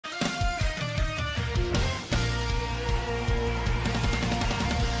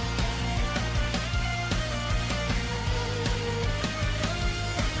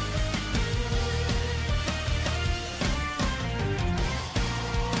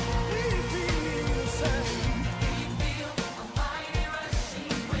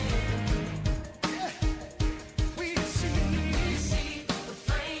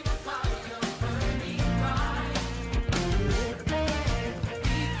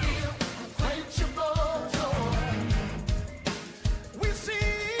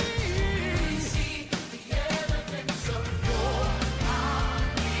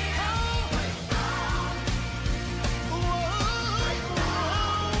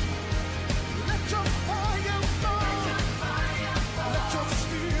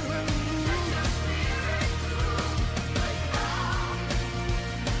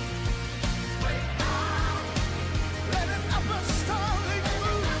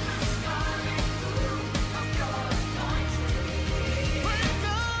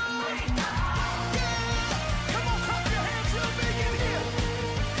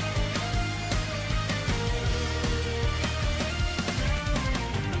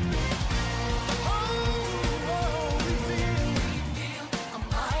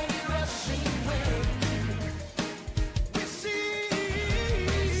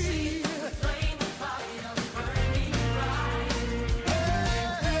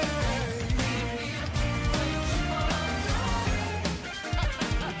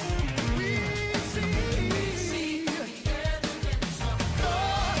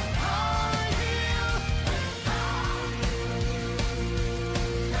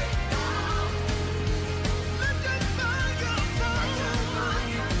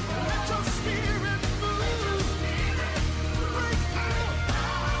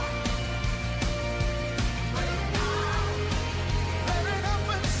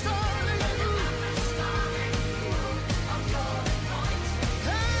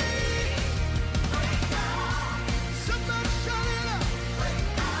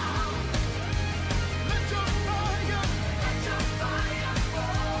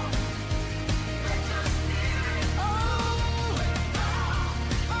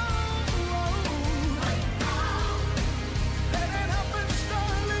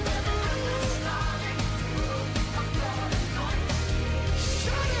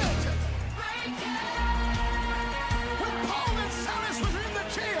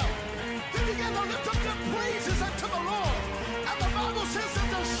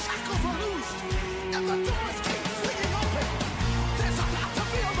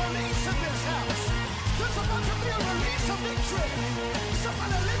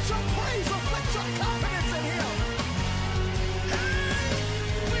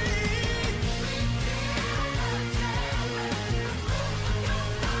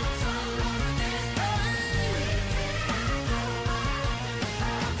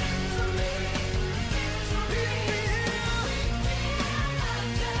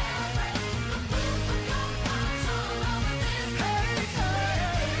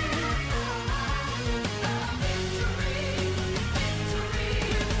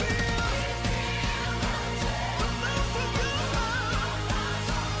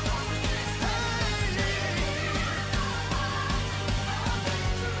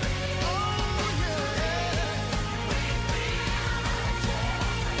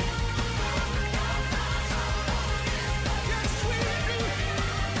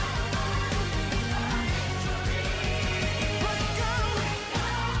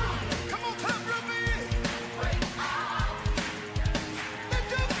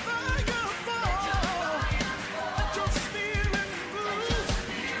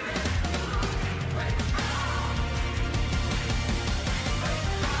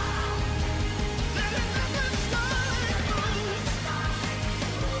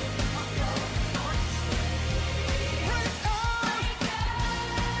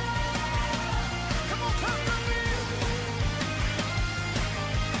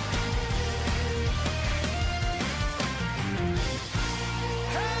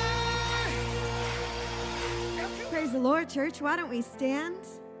Lord, church. Why don't we stand?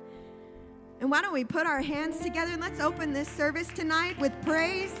 And why don't we put our hands together and let's open this service tonight with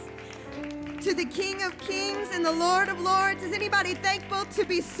praise to the King of Kings and the Lord of Lords. Is anybody thankful to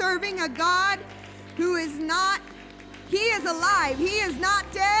be serving a God who is not, He is alive. He is not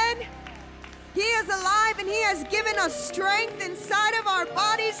dead. He is alive, and He has given us strength inside of our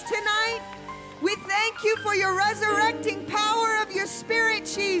bodies tonight. We thank you for your resurrecting power of your Spirit,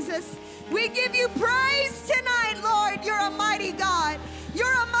 Jesus. We give you praise tonight, Lord. You're a mighty God.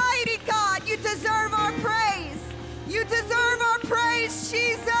 You're a mighty God. You deserve our praise. You deserve our praise,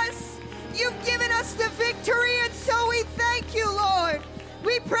 Jesus. You've given us the victory, and so we thank you, Lord.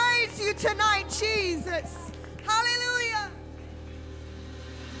 We praise you tonight, Jesus. Hallelujah.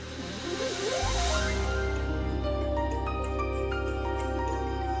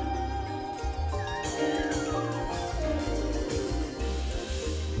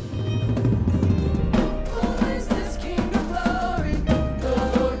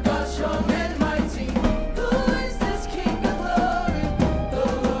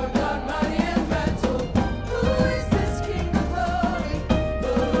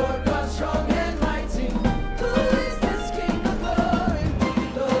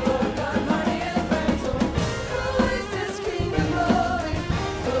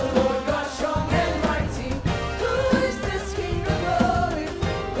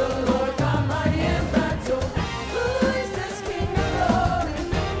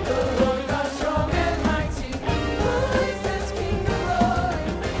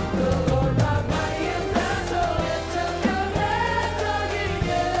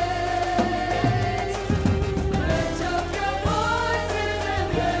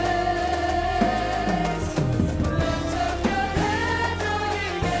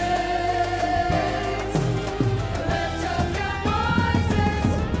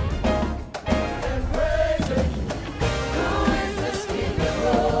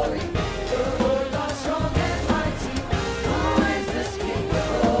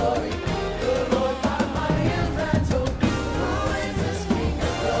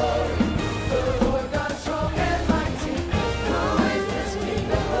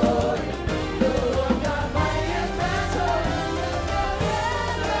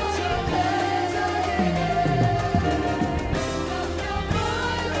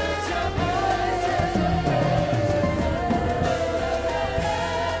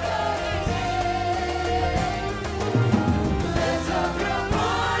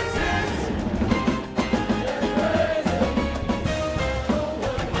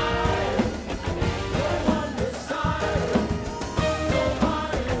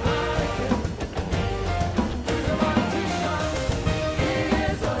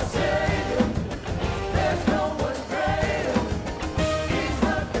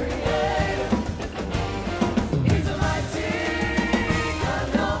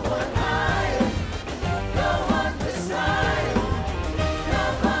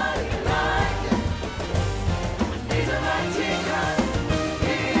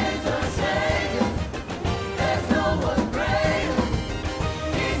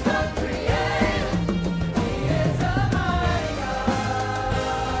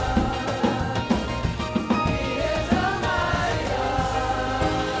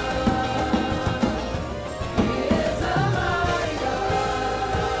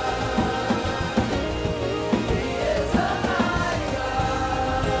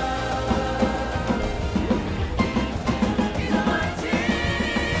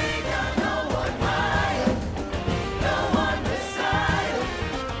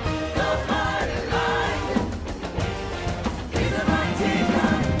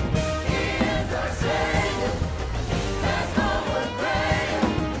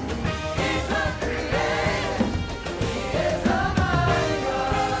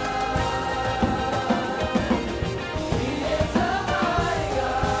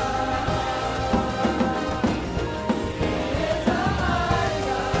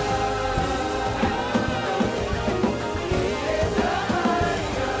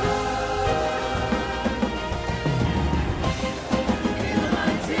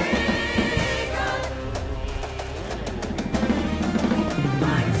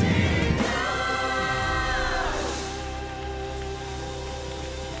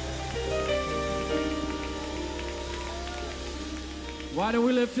 Why don't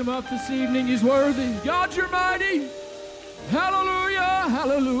we lift him up this evening? He's worthy. God, you're mighty. Hallelujah,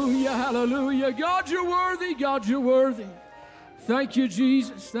 hallelujah, hallelujah. God, you're worthy. God, you're worthy. Thank you,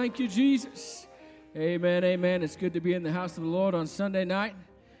 Jesus. Thank you, Jesus. Amen, amen. It's good to be in the house of the Lord on Sunday night.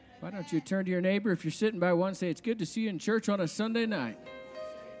 Why don't you turn to your neighbor, if you're sitting by one, say, it's good to see you in church on a Sunday night.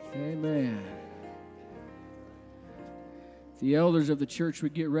 Amen. The elders of the church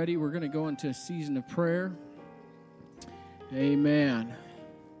would get ready. We're going to go into a season of prayer. Amen.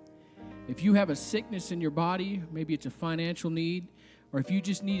 If you have a sickness in your body, maybe it's a financial need, or if you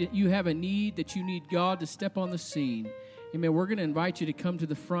just need it, you have a need that you need God to step on the scene. Amen. We're going to invite you to come to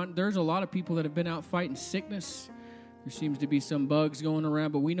the front. There's a lot of people that have been out fighting sickness. There seems to be some bugs going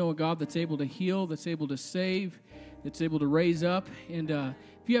around, but we know a God that's able to heal, that's able to save, that's able to raise up. And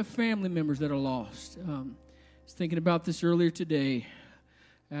if you have family members that are lost, I was thinking about this earlier today.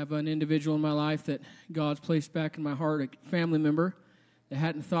 I have an individual in my life that God's placed back in my heart, a family member that I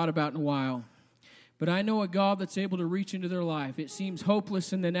hadn't thought about in a while. But I know a God that's able to reach into their life. It seems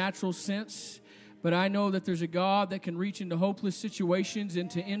hopeless in the natural sense, but I know that there's a God that can reach into hopeless situations,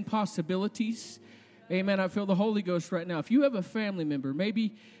 into impossibilities. Amen. I feel the Holy Ghost right now. If you have a family member,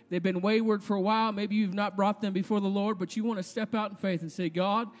 maybe they've been wayward for a while, maybe you've not brought them before the Lord, but you want to step out in faith and say,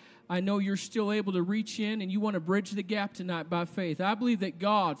 God, I know you're still able to reach in, and you want to bridge the gap tonight by faith. I believe that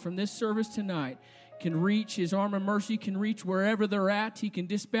God, from this service tonight, can reach. His arm of mercy can reach wherever they're at. He can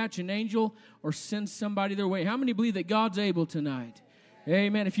dispatch an angel or send somebody their way. How many believe that God's able tonight?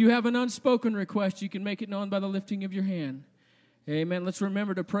 Amen. If you have an unspoken request, you can make it known by the lifting of your hand. Amen. Let's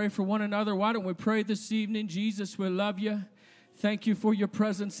remember to pray for one another. Why don't we pray this evening? Jesus, we love you. Thank you for your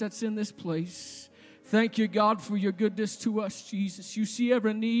presence that's in this place. Thank you, God, for your goodness to us, Jesus. You see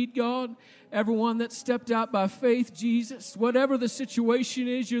every need, God. Everyone that stepped out by faith, Jesus. Whatever the situation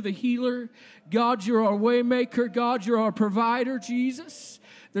is, you're the healer. God, you're our way maker. God, you're our provider, Jesus.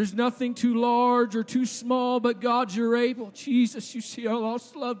 There's nothing too large or too small, but God, you're able. Jesus, you see our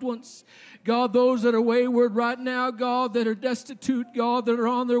lost loved ones. God, those that are wayward right now, God, that are destitute, God, that are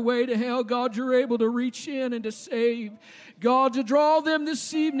on their way to hell, God, you're able to reach in and to save. God, to draw them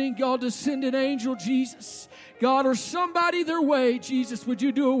this evening, God, to send an angel, Jesus. God, or somebody their way, Jesus, would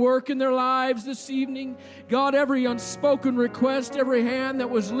you do a work in their lives this evening? God, every unspoken request, every hand that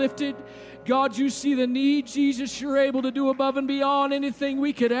was lifted, God, you see the need. Jesus, you're able to do above and beyond anything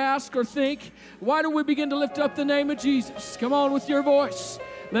we could ask or think. Why don't we begin to lift up the name of Jesus? Come on with your voice.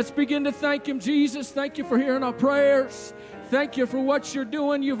 Let's begin to thank him, Jesus. Thank you for hearing our prayers. Thank you for what you're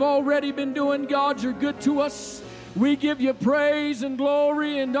doing. You've already been doing, God. You're good to us. We give you praise and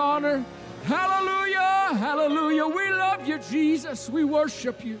glory and honor. Hallelujah, hallelujah. We love you, Jesus. We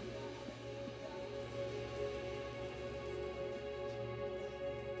worship you.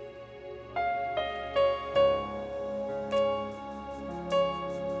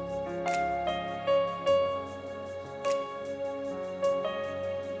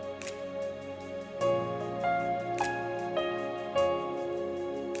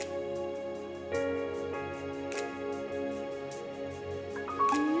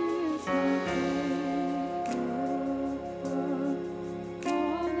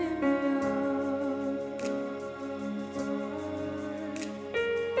 Calling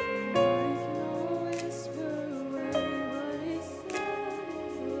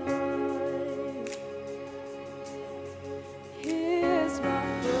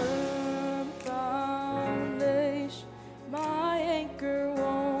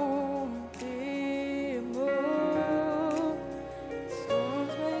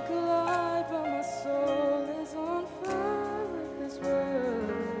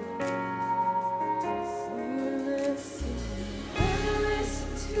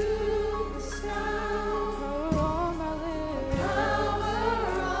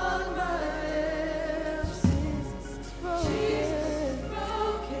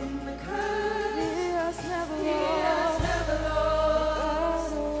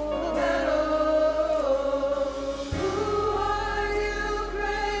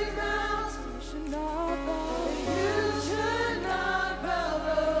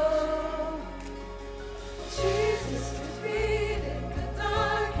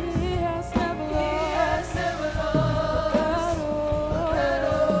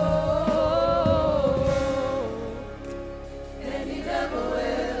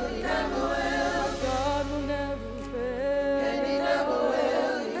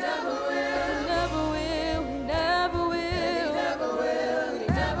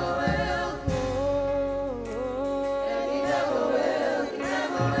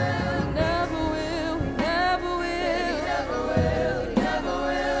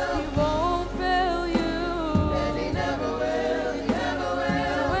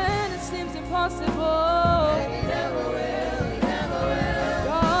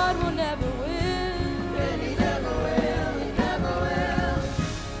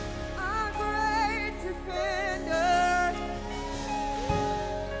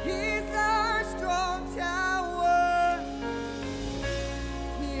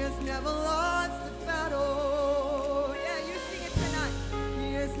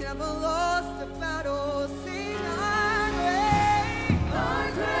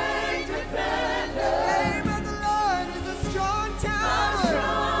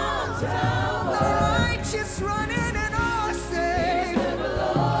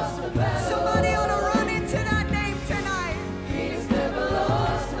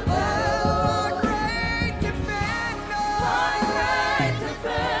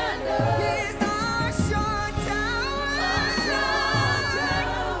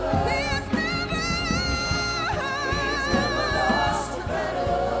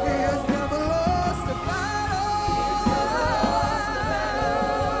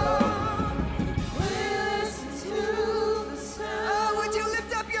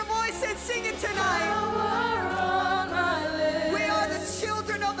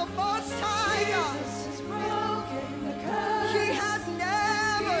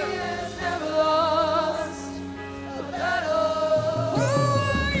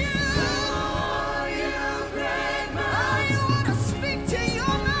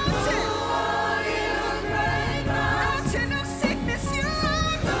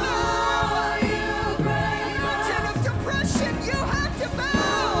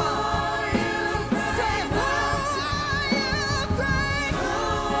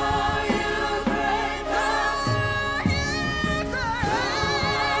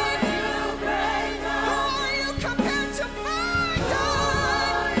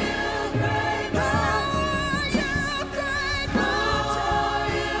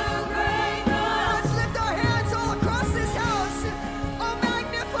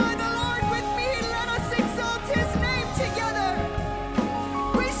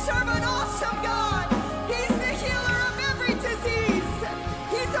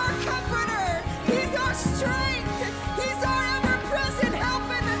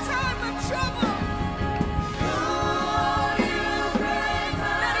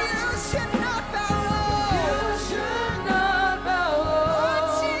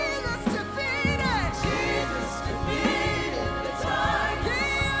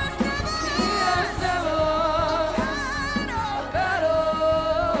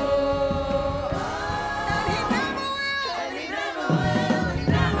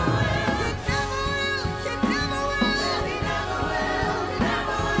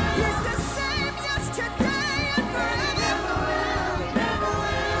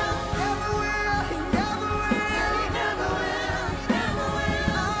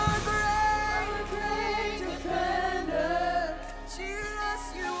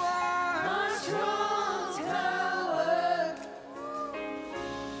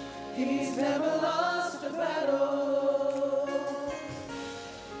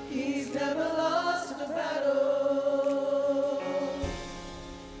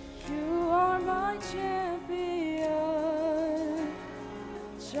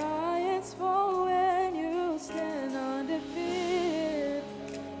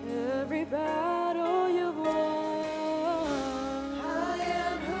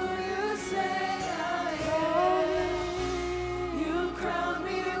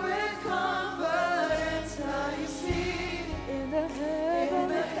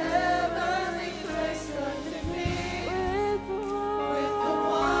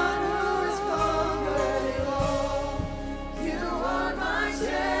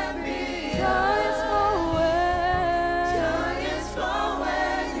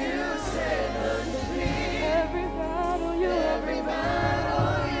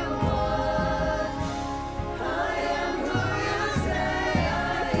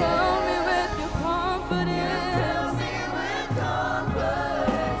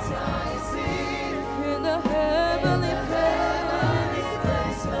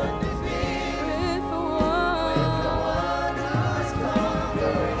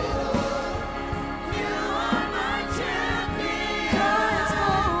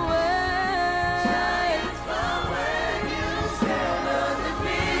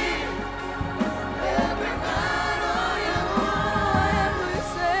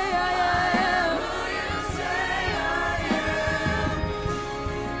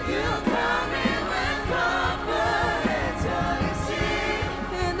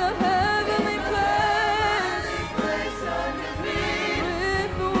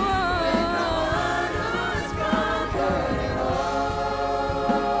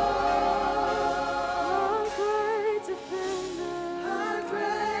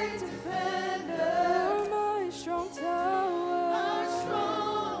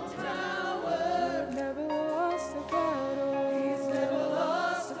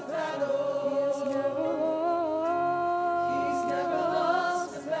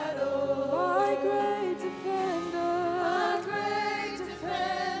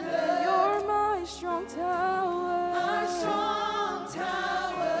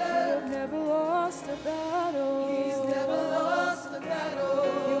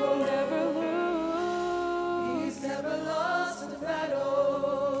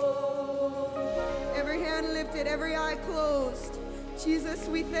eye closed. Jesus,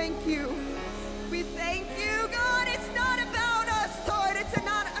 we thank you. We thank you, God. It's not about us, Lord. It's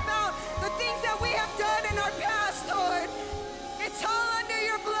not about the things that we have done in our past, Lord. It's all under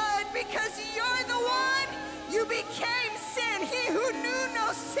your blood because you're the one. You became sin. He who knew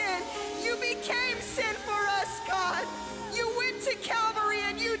no sin, you became sin for us, God. You went to Calvary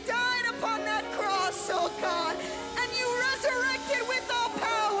and you died upon that cross, oh God. And you resurrected with all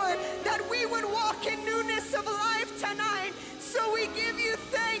power that we would walk in newness of life tonight. So we give you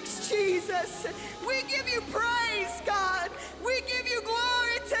thanks, Jesus. We give you praise, God. We give you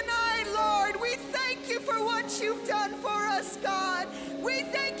glory tonight, Lord. We thank you for what you've done for us, God. We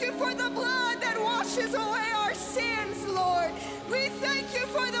thank you for the blood that washes away our sins, Lord. We thank you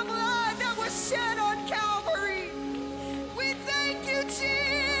for the blood that was shed on Calvary. We thank you,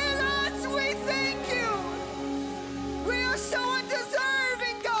 Jesus. We thank you. We are so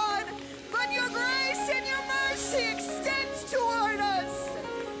undeserving, God, but your grace and your mercy extends toward us.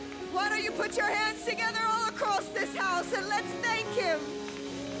 Why don't you put your hands together all across this house and let's thank him.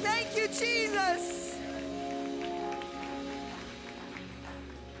 Thank you, Jesus.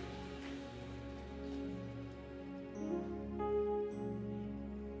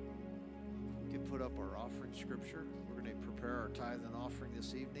 We can put up our offering scripture. We're going to prepare our tithe and offering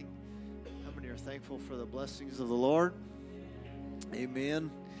this evening. How many are thankful for the blessings of the Lord?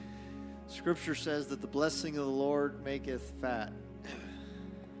 Amen. Scripture says that the blessing of the Lord maketh fat.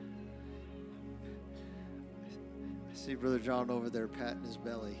 I see Brother John over there patting his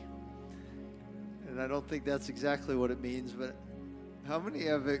belly. And I don't think that's exactly what it means, but how many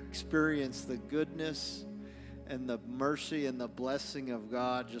have experienced the goodness and the mercy and the blessing of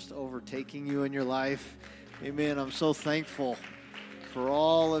God just overtaking you in your life? Amen. I'm so thankful for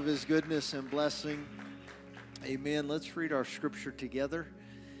all of his goodness and blessing. Amen. Let's read our scripture together.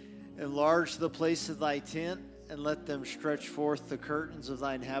 Enlarge the place of thy tent, and let them stretch forth the curtains of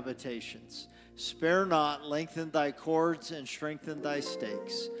thine habitations. Spare not, lengthen thy cords, and strengthen thy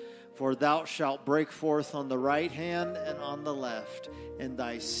stakes. For thou shalt break forth on the right hand and on the left, and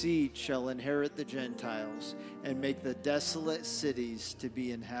thy seed shall inherit the Gentiles, and make the desolate cities to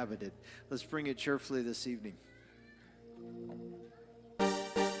be inhabited. Let's bring it cheerfully this evening.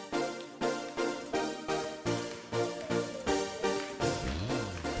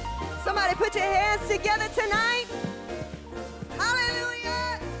 Somebody put your hands together tonight.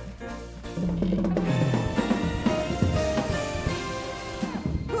 Hallelujah.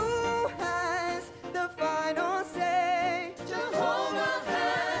 Who has the final say? Jehovah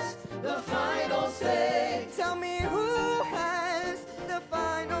has the final say. Tell me who has the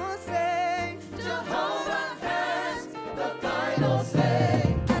final say? Jehovah has the final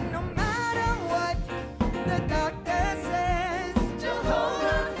say. And no matter what the doctor says,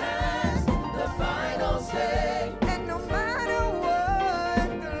 Jehovah has the final say. and no matter what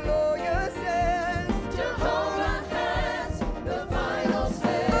the lawyer says,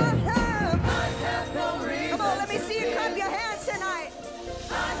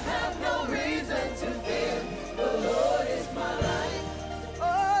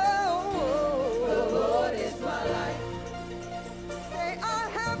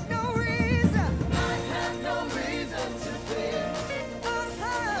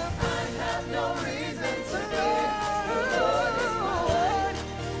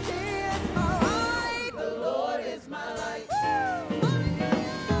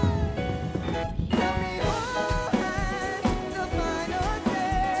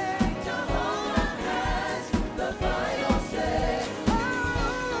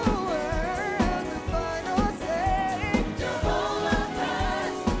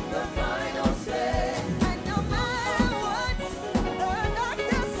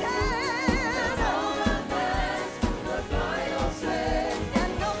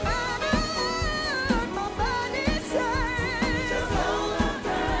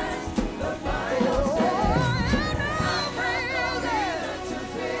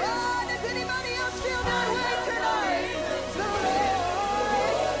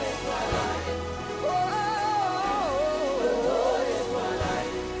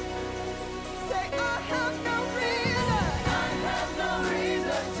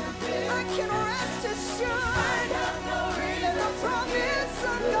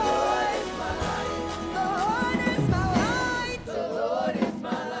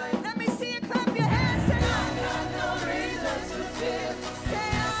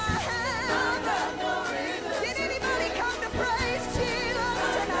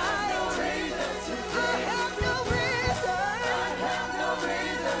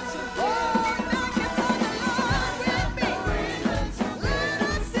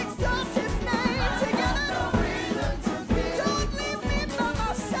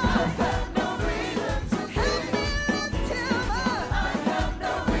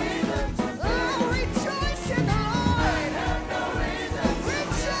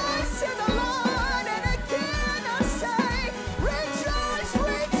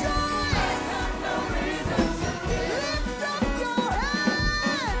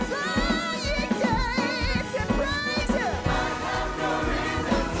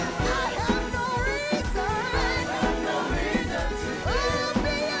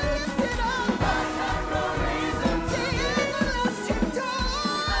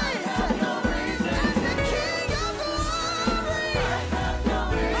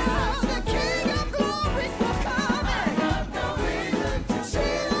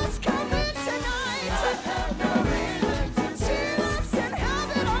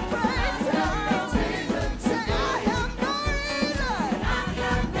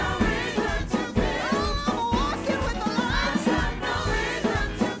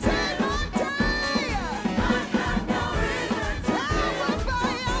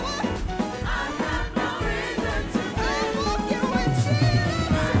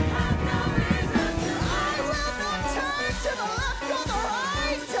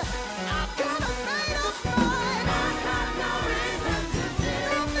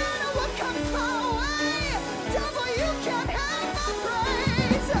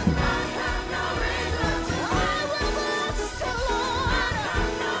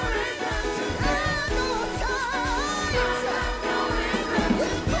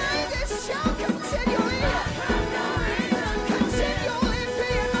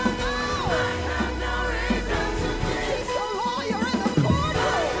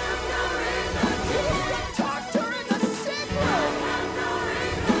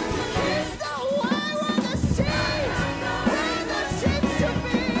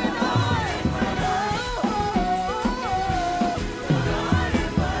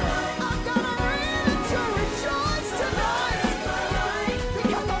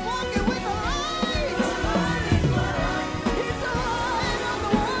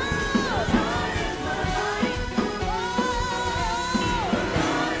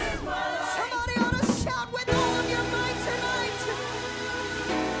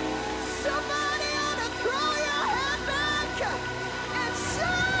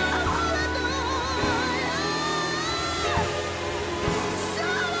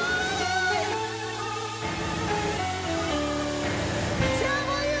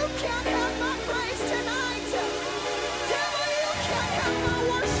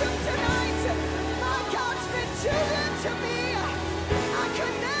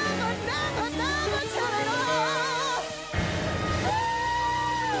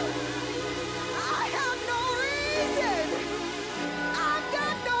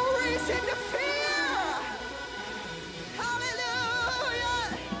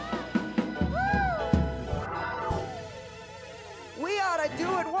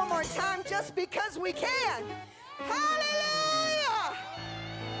 we can. Hallelujah!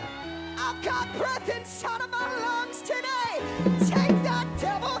 I've got breath inside of my lungs today. Take that,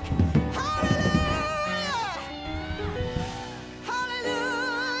 devil. Hallelujah!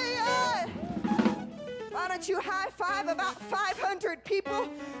 Hallelujah! Why don't you high five about 500 people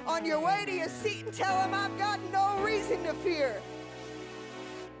on your way to your seat and tell them I've got no reason to fear.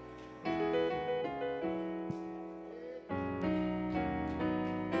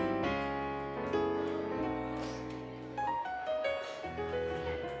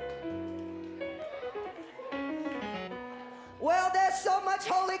 Well, there's so much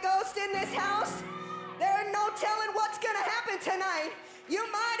Holy Ghost in this house. There's no telling what's going to happen tonight. You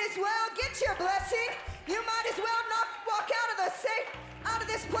might as well get your blessing. You might as well not walk out of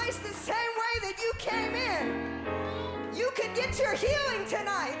this place the same way that you came in. You could get your healing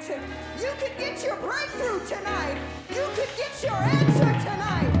tonight. You could get your breakthrough tonight. You could get your answer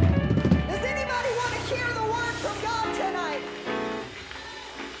tonight. Does anybody want to hear the word from God tonight?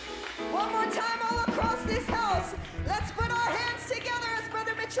 One more time all across this house. Let's put our hands together as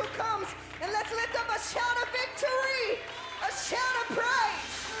Brother Mitchell comes, and let's lift up a shout of victory, a shout of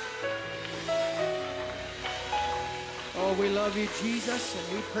praise. Oh, we love you, Jesus,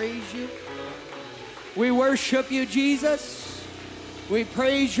 and we praise you. We worship you, Jesus. We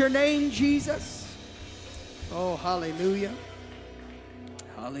praise your name, Jesus. Oh, hallelujah.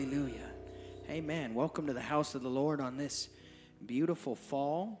 Hallelujah. Amen. Welcome to the house of the Lord on this beautiful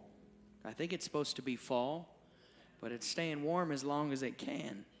fall. I think it's supposed to be fall, but it's staying warm as long as it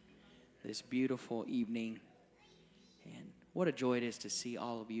can this beautiful evening. And what a joy it is to see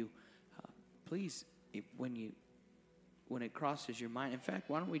all of you. Please, when it crosses your mind, in fact,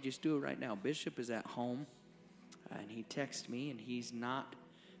 why don't we just do it right now? Bishop is at home, and he texted me, and he's not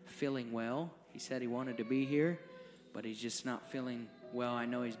feeling well. He said he wanted to be here, but he's just not feeling well. I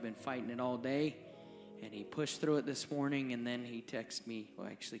know he's been fighting it all day. And he pushed through it this morning, and then he texted me, well,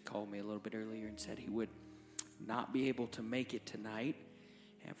 actually called me a little bit earlier and said he would not be able to make it tonight.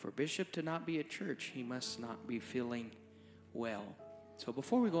 And for Bishop to not be at church, he must not be feeling well. So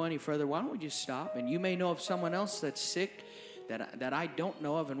before we go any further, why don't we just stop? And you may know of someone else that's sick that I don't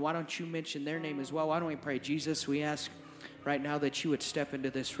know of, and why don't you mention their name as well? Why don't we pray? Jesus, we ask right now that you would step into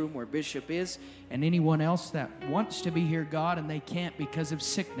this room where Bishop is, and anyone else that wants to be here, God, and they can't because of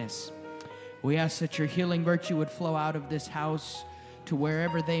sickness. We ask that your healing virtue would flow out of this house to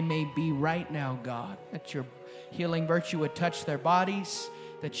wherever they may be right now, God. That your healing virtue would touch their bodies,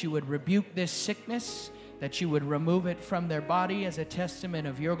 that you would rebuke this sickness, that you would remove it from their body as a testament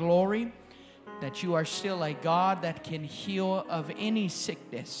of your glory, that you are still a God that can heal of any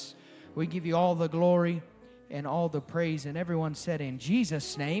sickness. We give you all the glory and all the praise. And everyone said, in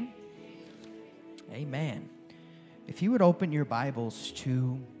Jesus' name, amen. If you would open your Bibles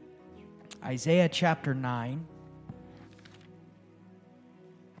to Isaiah chapter 9,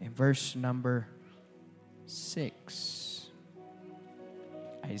 and verse number 6.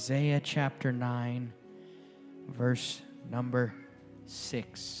 Isaiah chapter 9, verse number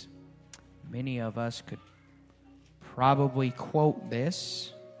 6. Many of us could probably quote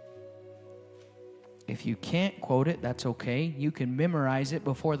this. If you can't quote it, that's okay. You can memorize it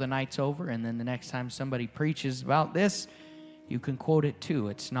before the night's over, and then the next time somebody preaches about this, you can quote it too.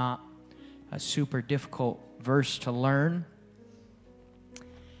 It's not a super difficult verse to learn.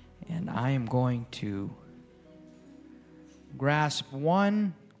 And I am going to grasp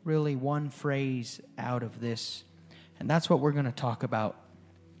one phrase out of this. And that's what we're going to talk about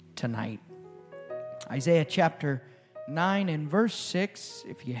tonight. Isaiah chapter 9 and verse 6.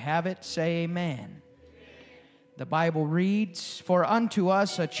 If you have it, say amen. The Bible reads, "For unto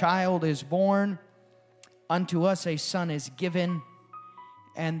us a child is born, unto us a son is given,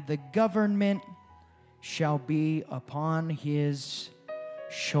 and the government shall be upon his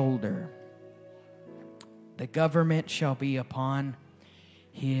shoulder." The government shall be upon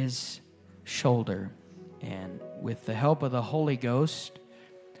his shoulder. And with the help of the Holy Ghost,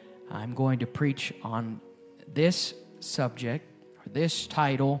 I'm going to preach on this subject, or this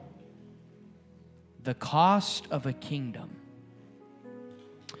title, The Cost of a Kingdom.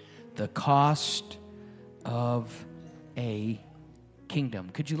 The cost of a kingdom.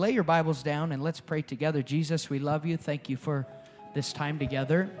 Could you lay your Bibles down and let's pray together? Jesus, we love you. Thank you for this time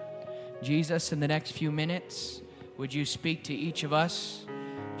together. Jesus, in the next few minutes, would you speak to each of us?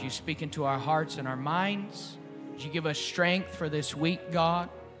 Would you speak into our hearts and our minds? Would you give us strength for this week, God?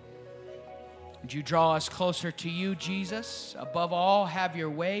 Would you draw us closer to you, Jesus? Above all, have your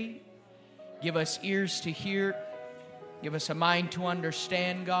way. Give us ears to hear. Give us a mind to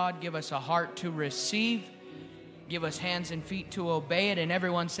understand, God. Give us a heart to receive. give us hands and feet to obey it. And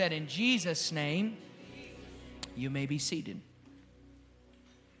everyone said, in Jesus' name, you may be seated.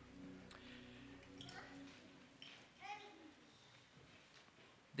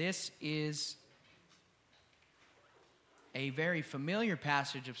 This is a very familiar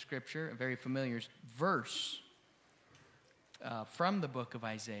passage of Scripture, a very familiar verse from the book of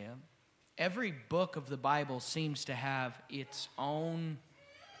Isaiah. Every book of the Bible seems to have its own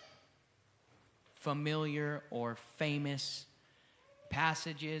familiar or famous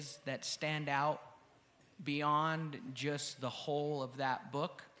passages that stand out beyond just the whole of that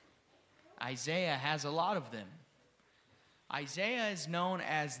book. Isaiah has a lot of them. Isaiah is known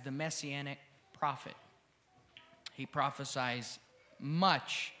as the Messianic prophet. He prophesies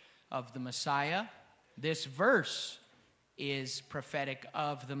much of the Messiah. This verse is prophetic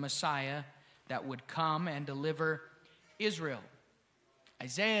of the Messiah that would come and deliver Israel.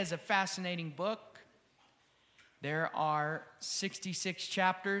 Isaiah is a fascinating book. There are 66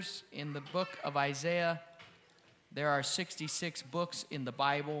 chapters in the book of Isaiah. There are 66 books in the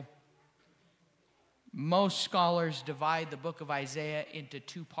Bible. Most scholars divide the book of Isaiah into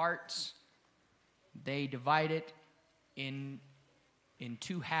two parts. They divide it in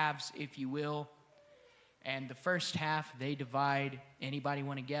two halves, if you will. And the first half, they divide, anybody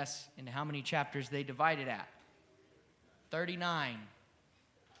want to guess into how many chapters they divide it at? 39.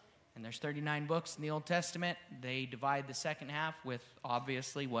 And there's 39 books in the Old Testament. They divide the second half with,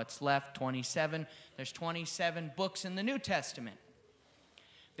 obviously, what's left, 27. There's 27 books in the New Testament.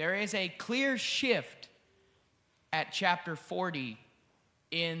 There is a clear shift at chapter 40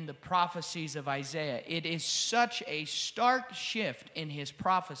 in the prophecies of Isaiah. It is such a stark shift in his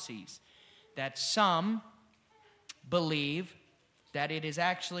prophecies that some believe that it is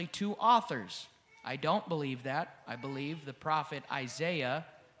actually two authors. I don't believe that. I believe the prophet Isaiah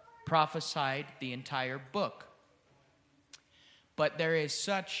prophesied the entire book. But there is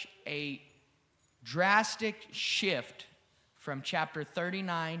such a drastic shift from chapter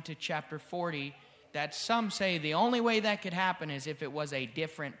 39 to chapter 40 that some say the only way that could happen is if it was a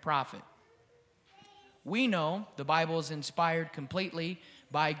different prophet. We know the Bible is inspired completely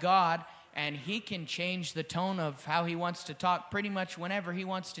by God, and he can change the tone of how he wants to talk pretty much whenever he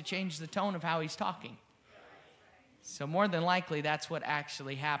wants to change the tone of how he's talking. So more than likely, that's what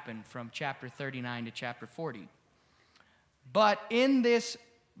actually happened from chapter 39 to chapter 40. But in this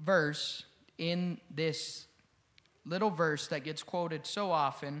verse, in this little verse that gets quoted so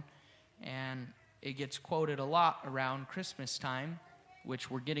often, and it gets quoted a lot around Christmas time, which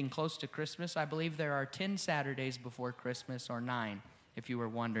we're getting close to Christmas. I believe there are 10 Saturdays before Christmas, or 9, if you were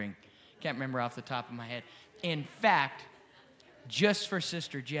wondering. Can't remember off the top of my head. In fact, just for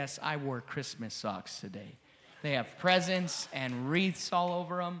Sister Jess, I wore Christmas socks today. They have presents and wreaths all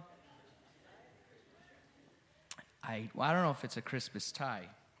over them. I don't know if it's a Christmas tie.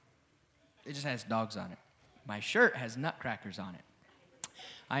 It just has dogs on it. My shirt has nutcrackers on it.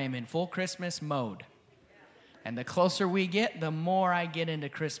 I am in full Christmas mode. And the closer we get, the more I get into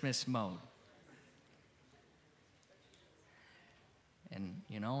Christmas mode. And,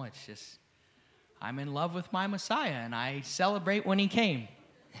 you know, it's just, I'm in love with my Messiah, and I celebrate when he came.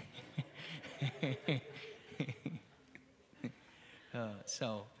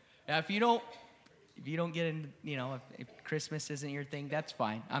 So, if you don't get in, you know, if Christmas isn't your thing, that's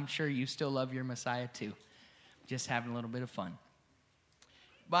fine. I'm sure you still love your Messiah too. Just having a little bit of fun.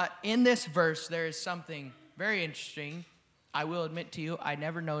 But in this verse, there is something very interesting. I will admit to you, I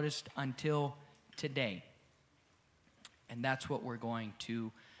never noticed until today. And that's what we're going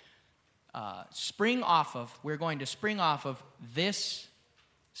to spring off of. We're going to spring off of this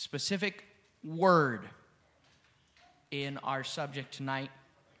specific word in our subject tonight.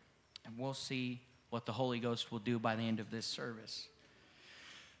 And we'll see what the Holy Ghost will do by the end of this service.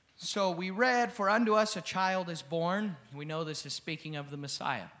 So we read, for unto us a child is born. We know this is speaking of the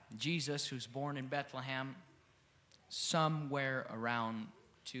Messiah, Jesus, who's born in Bethlehem somewhere around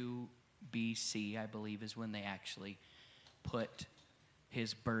 2 BC, I believe, is when they actually put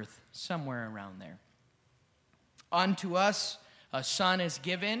his birth, somewhere around there. Unto us a son is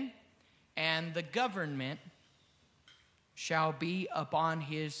given, and the government shall be upon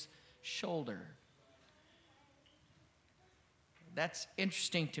his shoulder. That's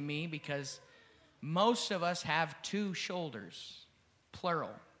interesting to me because most of us have two shoulders,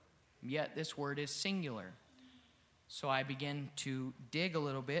 plural, yet this word is singular. So I begin to dig a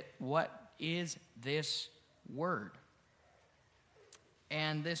little bit. What is this word?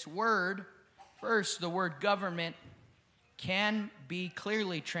 And this word, first, the word government can be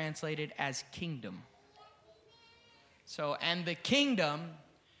clearly translated as kingdom. So, and the kingdom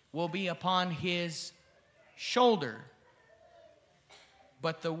will be upon his shoulder.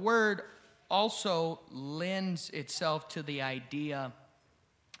 But the word also lends itself to the idea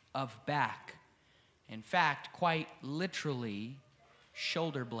of back. In fact, quite literally,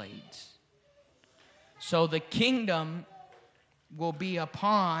 shoulder blades. So the kingdom will be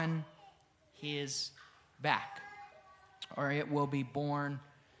upon his back, or it will be borne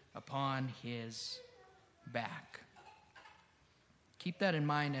upon his back. Keep that in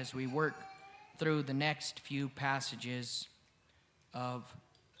mind as we work through the next few passages of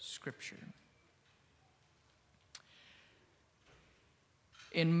Scripture.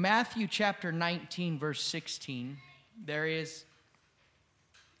 In Matthew chapter 19, verse 16, there is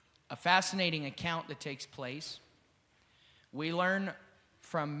a fascinating account that takes place. We learn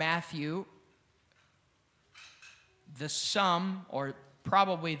from Matthew the sum, or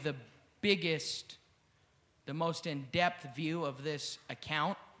probably the biggest, the most in-depth view of this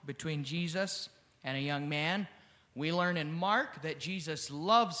account between Jesus and a young man. We learn in Mark that Jesus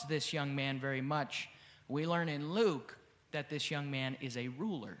loves this young man very much. We learn in Luke that this young man is a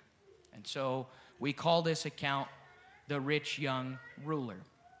ruler. And so we call this account the rich young ruler.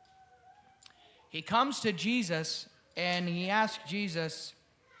 He comes to Jesus and he asks Jesus,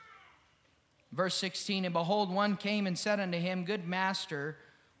 verse 16, and behold, one came and said unto him, Good master,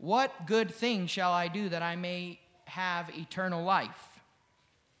 what good thing shall I do that I may have eternal life?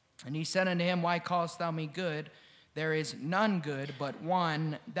 And he said unto him, Why callest thou me good? There is none good but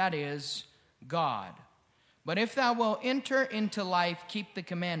one, that is God. But if thou wilt enter into life, keep the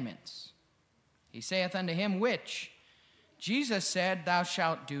commandments. He saith unto him, Which? Jesus said, Thou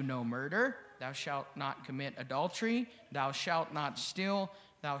shalt do no murder, thou shalt not commit adultery, thou shalt not steal,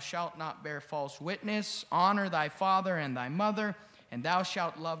 thou shalt not bear false witness, honor thy father and thy mother, and thou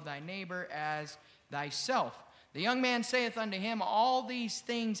shalt love thy neighbor as thyself. The young man saith unto him, All these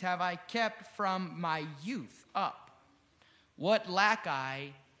things have I kept from my youth up. What lack I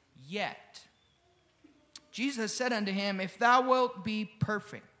yet? Jesus said unto him, If thou wilt be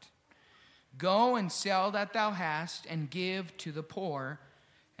perfect, go and sell that thou hast, and give to the poor,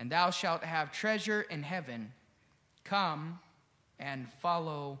 and thou shalt have treasure in heaven. Come and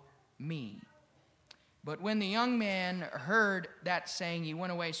follow me. But when the young man heard that saying, he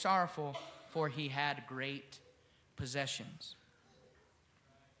went away sorrowful, for he had great possessions.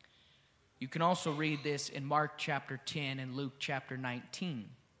 You can also read this in Mark chapter 10 and Luke chapter 19.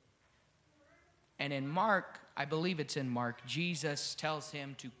 And in Mark, I believe it's in Mark, Jesus tells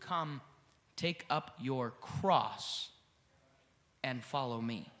him to come, take up your cross, and follow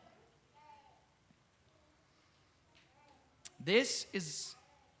me. This is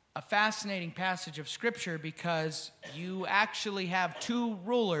a fascinating passage of Scripture because you actually have two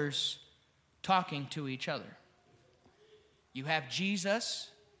rulers talking to each other. You have Jesus,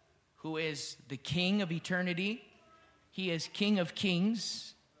 who is the King of eternity. He is King of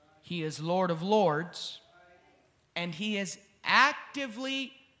kings. He is Lord of lords. And he is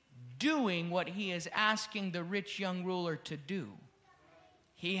actively doing what he is asking the rich young ruler to do.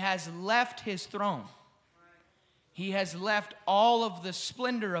 He has left his throne. He has left all of the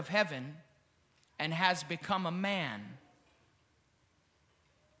splendor of heaven and has become a man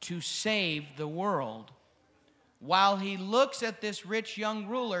to save the world. While he looks at this rich young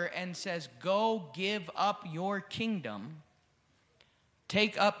ruler and says, Go give up your kingdom,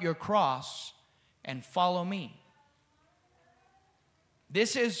 take up your cross, and follow me.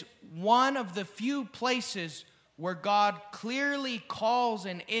 This is one of the few places where God clearly calls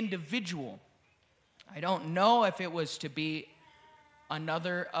an individual. I don't know if it was to be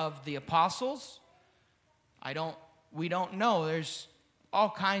another of the apostles. We don't know. There's all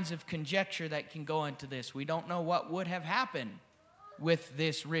kinds of conjecture that can go into this. We don't know what would have happened with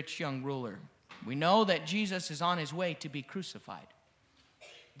this rich young ruler. We know that Jesus is on his way to be crucified.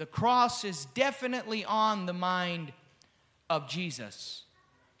 The cross is definitely on the mind of Jesus.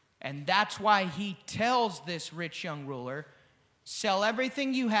 And that's why he tells this rich young ruler, sell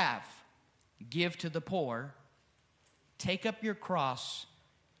everything you have, give to the poor, take up your cross,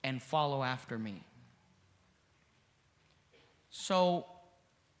 and follow after me. So,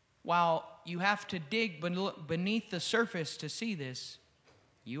 while you have to dig beneath the surface to see this,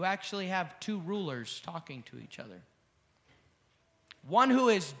 you actually have two rulers talking to each other. One who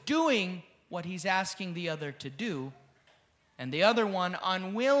is doing what he's asking the other to do, and the other one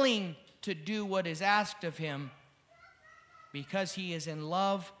unwilling to do what is asked of him because he is in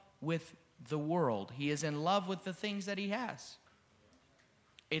love with the world. He is in love with the things that he has.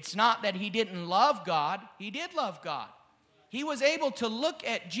 It's not that he didn't love God. He did love God. He was able to look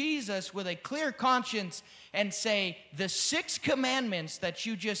at Jesus with a clear conscience and say, the 6 commandments that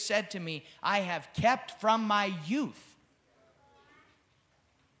you just said to me, I have kept from my youth.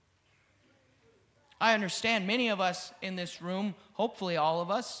 I understand many of us in this room, hopefully all of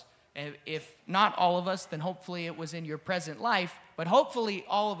us, if not all of us, then hopefully it was in your present life, but hopefully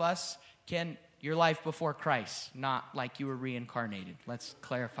all of us can, your life before Christ, not like you were reincarnated. Let's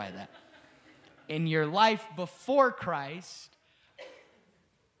clarify that. In your life before Christ,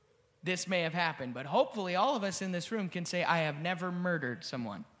 this may have happened, but hopefully all of us in this room can say, I have never murdered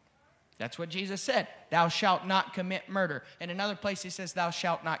someone. That's what Jesus said. Thou shalt not commit murder. In another place he says, thou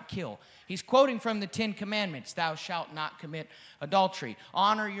shalt not kill. He's quoting from the 10 Commandments. Thou shalt not commit adultery.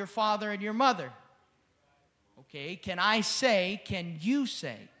 Honor your father and your mother. Okay, can I say, can you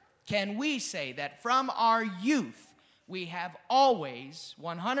say, can we say that from our youth, we have always,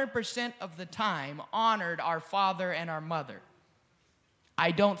 100% of the time, honored our father and our mother?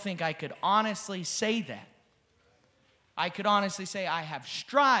 I don't think I could honestly say that. I could honestly say I have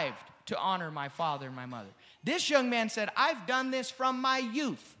strived to honor my father and my mother. This young man said, I've done this from my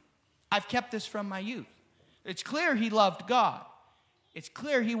youth. I've kept this from my youth. It's clear he loved God. It's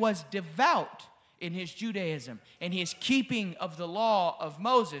clear he was devout in his Judaism and his keeping of the law of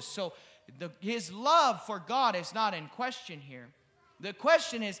Moses. So his love for God is not in question here. The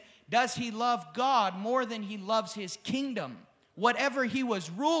question is, does he love God more than he loves his kingdom, whatever he was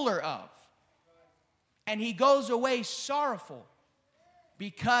ruler of? And he goes away sorrowful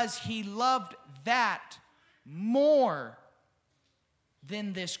because he loved that more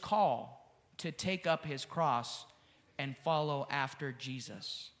than this call to take up his cross and follow after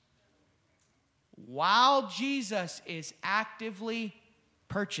Jesus. While Jesus is actively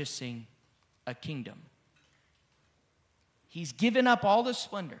purchasing a kingdom, he's given up all the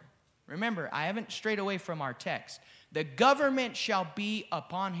splendor. Remember, I haven't strayed away from our text. The government shall be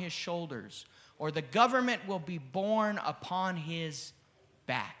upon his shoulders, or the government will be borne upon his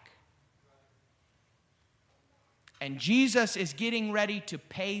back. And Jesus is getting ready to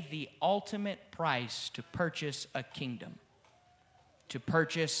pay the ultimate price to purchase a kingdom, to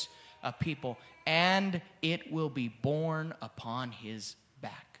purchase a people, and it will be borne upon his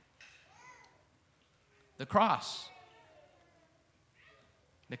back. The cross.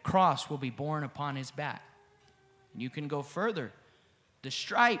 The cross will be borne upon his back. You can go further. The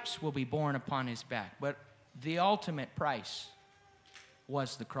stripes will be borne upon his back, but the ultimate price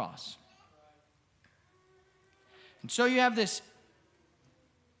was the cross. And so you have this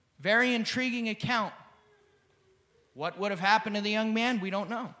very intriguing account. What would have happened to the young man? We don't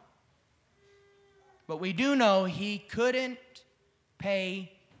know. But we do know he couldn't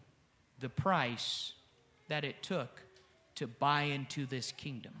pay the price that it took to buy into this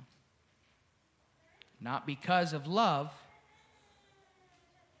kingdom. Not because of love,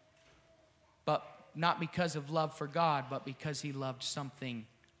 but not because of love for God, but because he loved something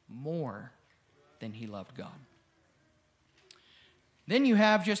more than he loved God. Then you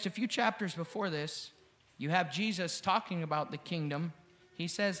have, just a few chapters before this, you have Jesus talking about the kingdom. He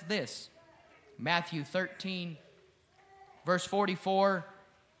says this, Matthew 13, verse 44.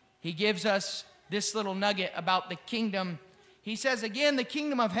 He gives us this little nugget about the kingdom. He says, again, the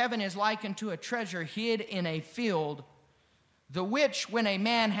kingdom of heaven is like unto a treasure hid in a field, the which when a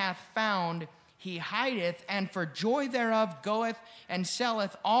man hath found, he hideth, and for joy thereof goeth and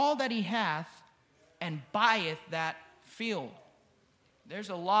selleth all that he hath, and buyeth that field. There's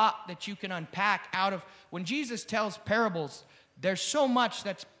a lot that you can unpack out of, when Jesus tells parables, there's so much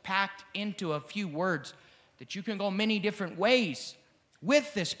that's packed into a few words that you can go many different ways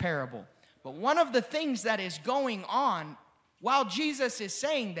with this parable. But one of the things that is going on while Jesus is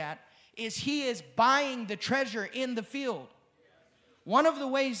saying that is he is buying the treasure in the field. One of the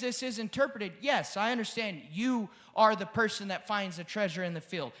ways this is interpreted, yes, I understand you are the person that finds the treasure in the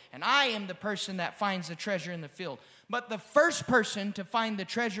field, and I am the person that finds the treasure in the field. But the first person to find the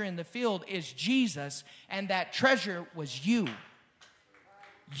treasure in the field is Jesus, and that treasure was you.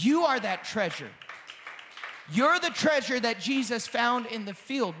 You are that treasure. You're the treasure that Jesus found in the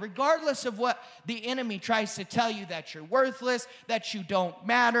field, regardless of what the enemy tries to tell you, that you're worthless, that you don't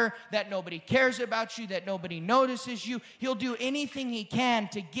matter, that nobody cares about you, that nobody notices you. He'll do anything he can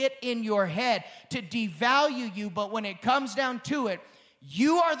to get in your head, to devalue you. But when it comes down to it,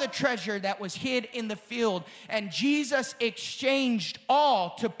 you are the treasure that was hid in the field, and Jesus exchanged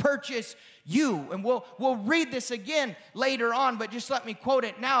all to purchase you. And we'll read this again later on, but just let me quote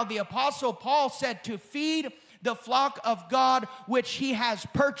it now. The Apostle Paul said, to feed the flock of God, which he has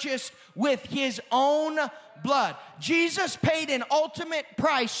purchased with his own blood. Jesus paid an ultimate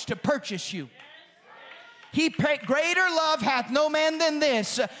price to purchase you. Greater love hath no man than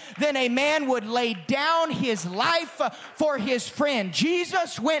this, than a man would lay down his life for his friend.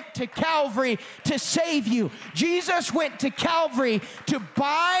 Jesus went to Calvary to save you. Jesus went to Calvary to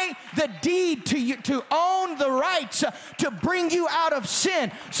buy the deed to you, to own the rights to bring you out of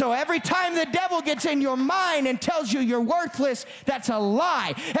sin. So every time the devil gets in your mind and tells you you're worthless, that's a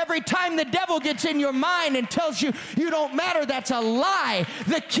lie. Every time the devil gets in your mind and tells you you don't matter, that's a lie.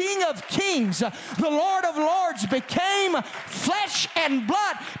 The King of Kings, the Lord of Lords became flesh and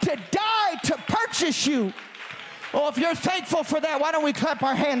blood to die to purchase you. Oh, if you're thankful for that, why don't we clap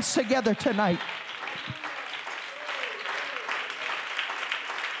our hands together tonight?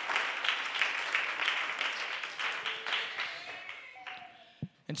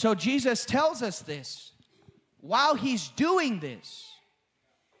 And so Jesus tells us this while he's doing this,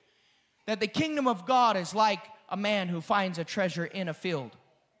 that the kingdom of God is like a man who finds a treasure in a field,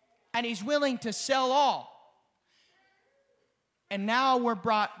 and he's willing to sell all. And now we're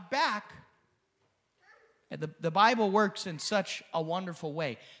brought back. The Bible works in such a wonderful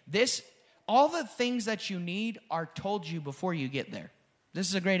way. All the things that you need are told you before you get there. This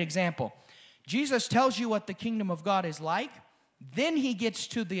is a great example. Jesus tells you what the kingdom of God is like. Then he gets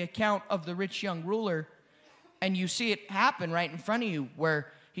to the account of the rich young ruler, and you see it happen right in front of you,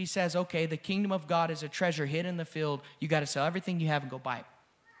 where he says, okay, the kingdom of God is a treasure hid in the field. You got to sell everything you have and go buy it.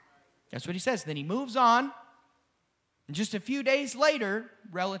 That's what he says. Then he moves on. And just a few days later,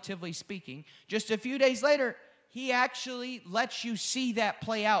 relatively speaking, just a few days later, he actually lets you see that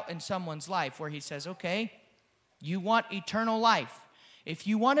play out in someone's life, where he says, okay, you want eternal life. If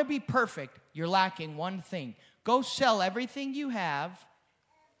you want to be perfect, you're lacking one thing. Go sell everything you have,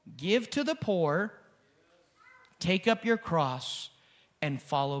 give to the poor, take up your cross, and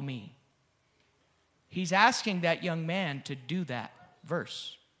follow me. He's asking that young man to do that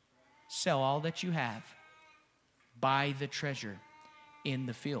verse. Sell all that you have. Buy the treasure in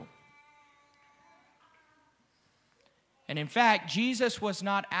the field. And in fact, Jesus was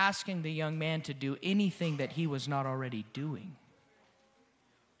not asking the young man to do anything that he was not already doing.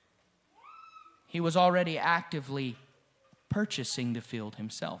 He was already actively purchasing the field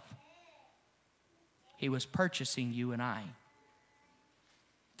himself. He was purchasing you and I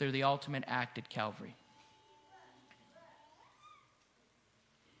through the ultimate act at Calvary.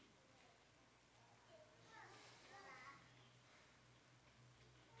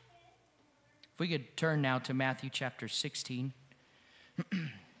 If we could turn now to Matthew chapter 16.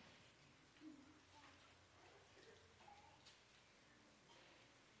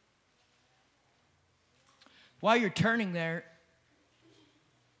 While you're turning there,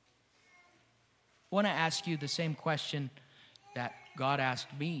 I want to ask you the same question that God asked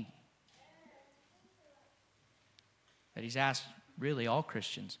me, that he's asked really all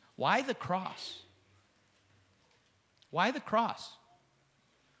Christians. Why the cross? Why the cross?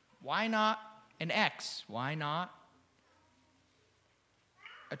 Why not an X? Why not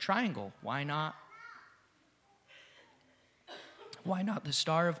a triangle? Why not the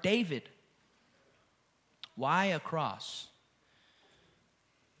Star of David? Why a cross?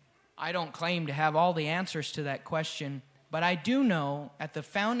 I don't claim to have all the answers to that question, but I do know at the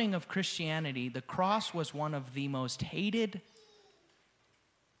founding of Christianity, the cross was one of the most hated,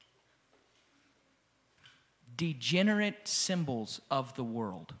 degenerate symbols of the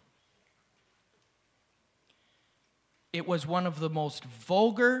world. It was one of the most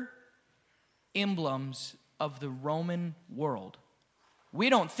vulgar emblems of the Roman world. We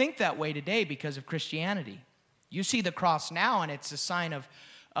don't think that way today because of Christianity. You see the cross now, and it's a sign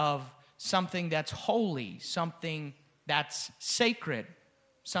of something that's holy, something that's sacred,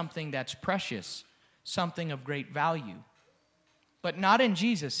 something that's precious, something of great value. But not in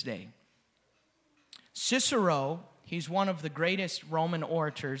Jesus' day. Cicero, he's one of the greatest Roman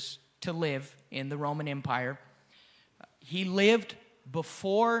orators to live in the Roman Empire. He lived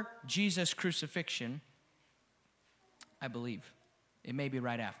before Jesus' crucifixion, I believe. It may be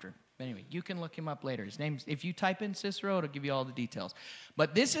right after. But anyway, you can look him up later. His name's, if you type in Cicero, it'll give you all the details.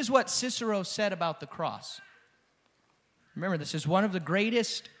 But this is what Cicero said about the cross. Remember, this is one of the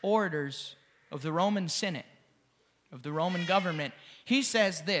greatest orators of the Roman Senate, of the Roman government. He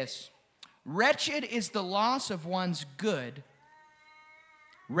says this: wretched is the loss of one's good.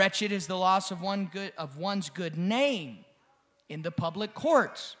 Wretched is the loss of one's good name in the public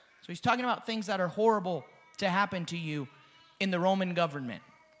courts. So he's talking about things that are horrible to happen to you in the Roman government.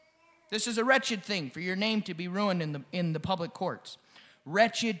 This is a wretched thing for your name to be ruined in the public courts.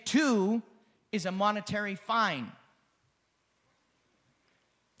 Wretched, too, is a monetary fine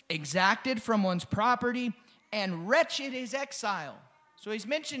exacted from one's property, and wretched is exile. So he's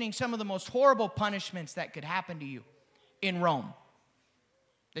mentioning some of the most horrible punishments that could happen to you in Rome.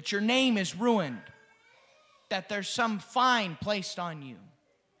 That your name is ruined. That there's some fine placed on you.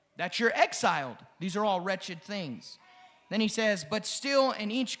 That you're exiled. These are all wretched things. Then he says, but still in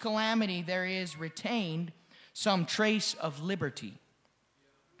each calamity there is retained some trace of liberty.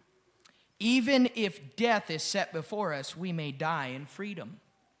 Even if death is set before us, we may die in freedom.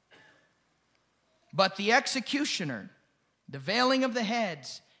 But the executioner, the veiling of the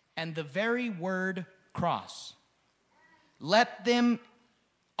heads, and the very word cross, let them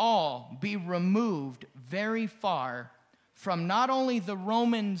all be removed very far from not only the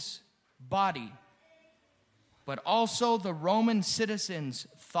Romans' body, but also the Roman citizens'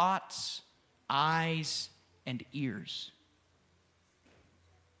 thoughts, eyes, and ears.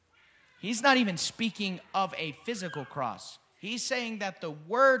 He's not even speaking of a physical cross. He's saying that the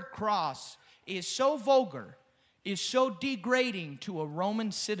word cross is so vulgar, is so degrading to a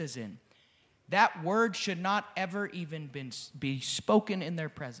Roman citizen, that word should not ever even be spoken in their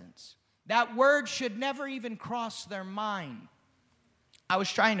presence. That word should never even cross their mind. I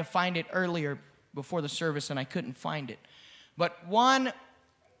was trying to find it earlier before the service and I couldn't find it. But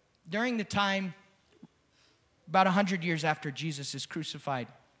during the time, about 100 years after Jesus is crucified,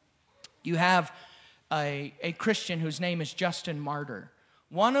 you have a Christian whose name is Justin Martyr.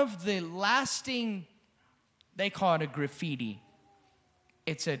 One of the lasting, they call it a graffiti.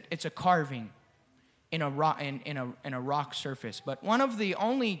 It's a carving in a rock surface. But one of the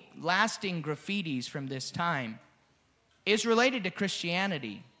only lasting graffitis from this time is related to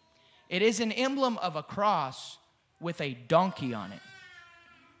Christianity. It is an emblem of a cross with a donkey on it.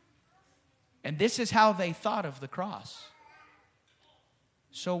 And this is how they thought of the cross.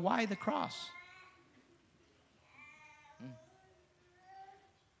 So why the cross?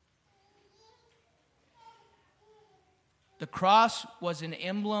 The cross was an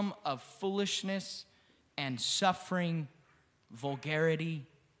emblem of foolishness and suffering, vulgarity.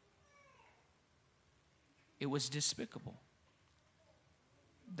 It was despicable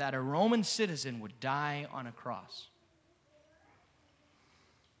that a Roman citizen would die on a cross.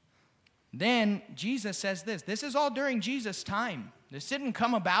 Then Jesus says this. This is all during Jesus' time. This didn't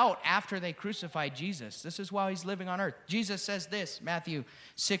come about after they crucified Jesus. This is while he's living on earth. Jesus says this, Matthew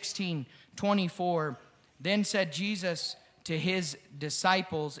 16:24. Then said Jesus to his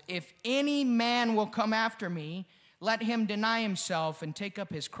disciples, if any man will come after me, let him deny himself and take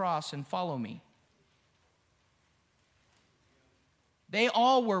up his cross and follow me. They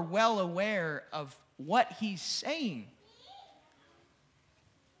all were well aware of what he's saying.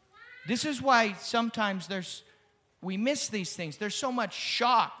 This is why sometimes we miss these things. There's so much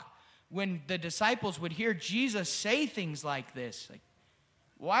shock when the disciples would hear Jesus say things like this. Like,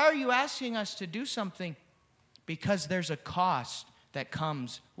 why are you asking us to do something? Because there's a cost that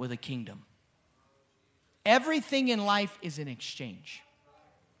comes with a kingdom. Everything in life is an exchange.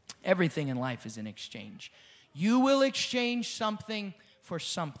 Everything in life is an exchange. You will exchange something for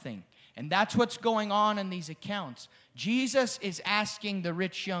something. And that's what's going on in these accounts. Jesus is asking the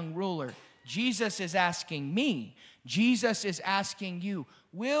rich young ruler. Jesus is asking me. Jesus is asking you,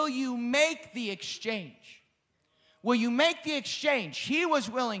 will you make the exchange? Will you make the exchange? He was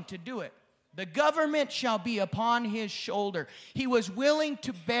willing to do it. The government shall be upon his shoulder. He was willing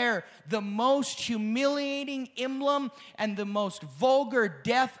to bear the most humiliating emblem and the most vulgar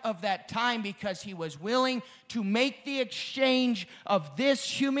death of that time because he was willing to make the exchange of this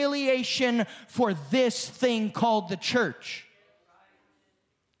humiliation for this thing called the church.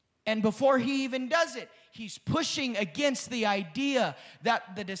 And before he even does it, he's pushing against the idea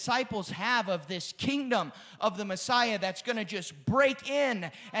that the disciples have of this kingdom of the Messiah that's going to just break in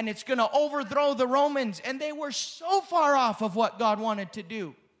and it's going to overthrow the Romans. And they were so far off of what God wanted to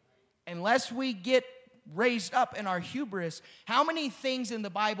do. Unless we get raised up in our hubris, how many things in the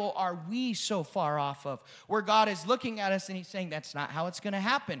Bible are we so far off of? Where God is looking at us and he's saying, that's not how it's going to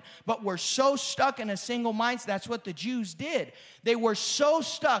happen. But we're so stuck in a single mindset. That's what the Jews did. They were so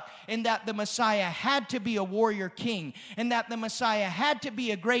stuck in that the Messiah had to be a warrior king, and that the Messiah had to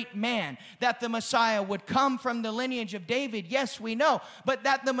be a great man, that the Messiah would come from the lineage of David. Yes, we know. But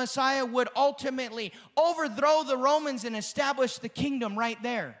that the Messiah would ultimately overthrow the Romans and establish the kingdom right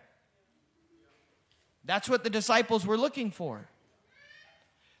there. That's what the disciples were looking for.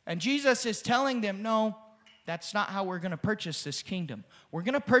 And Jesus is telling them, no, that's not how we're going to purchase this kingdom. We're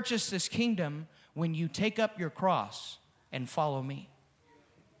going to purchase this kingdom when you take up your cross and follow me.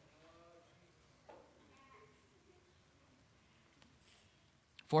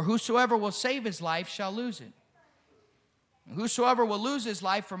 For whosoever will save his life shall lose it. And whosoever will lose his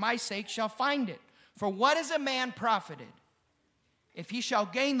life for my sake shall find it. For what is a man profited if he shall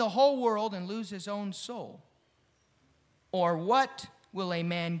gain the whole world and lose his own soul? Or what will a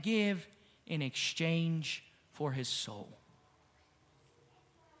man give in exchange for his soul?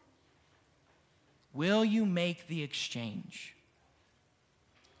 Will you make the exchange?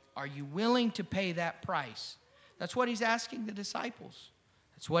 Are you willing to pay that price? That's what he's asking the disciples.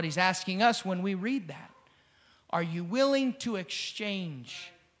 That's what he's asking us when we read that. Are you willing to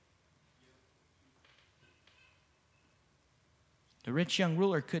exchange? The rich young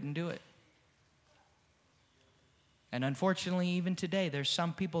ruler couldn't do it. And unfortunately, even today, there's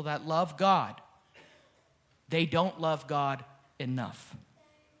some people that love God. They don't love God enough.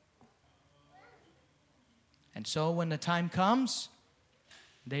 And so when the time comes,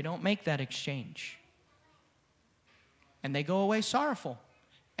 they don't make that exchange. And they go away sorrowful.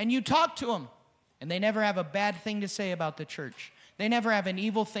 And you talk to them, and they never have a bad thing to say about the church. They never have an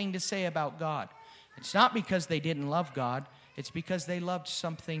evil thing to say about God. It's not because they didn't love God. It's because they loved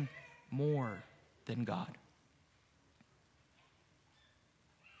something more than God.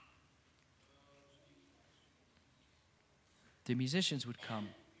 The musicians would come.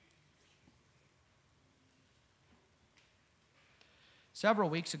 Several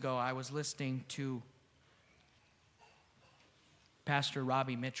weeks ago, I was listening to Pastor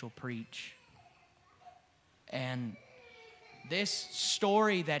Robbie Mitchell preach. And this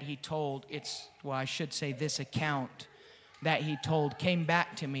story that he told, this account that he told came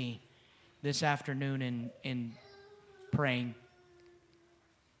back to me this afternoon in praying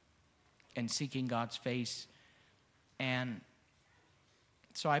and seeking God's face. And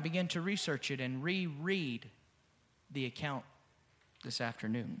so I began to research it and reread the account this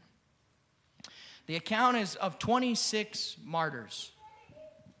afternoon. The account is of 26 martyrs.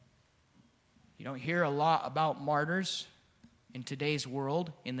 You don't hear a lot about martyrs in today's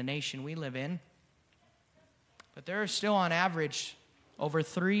world, in the nation we live in. But there are still on average over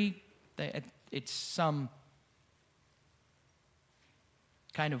 3, it's some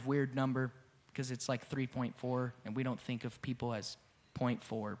kind of weird number because it's like 3.4, and we don't think of people as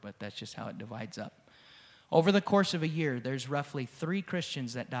 0.4, but that's just how it divides up. Over the course of a year, there's roughly 3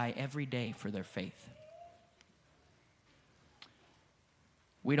 Christians that die every day for their faith.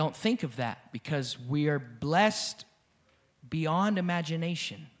 We don't think of that because we are blessed beyond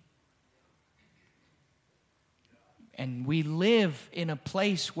imagination. And we live in a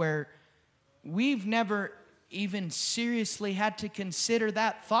place where we've never even seriously had to consider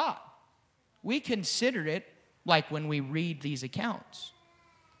that thought. We consider it like when we read these accounts.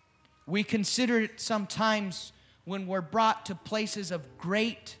 We consider it sometimes when we're brought to places of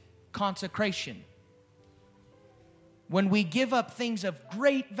great consecration. When we give up things of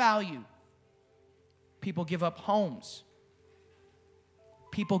great value. People give up homes.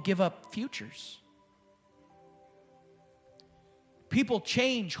 People give up futures. People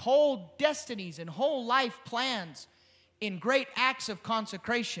change whole destinies and whole life plans in great acts of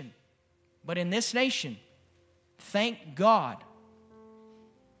consecration. But in this nation, thank God,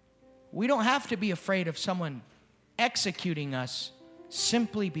 we don't have to be afraid of someone executing us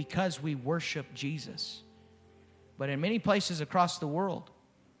simply because we worship Jesus. But in many places across the world,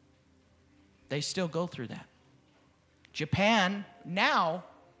 they still go through that. Japan now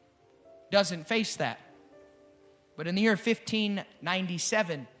doesn't face that. But in the year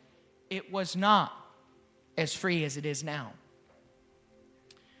 1597, it was not as free as it is now.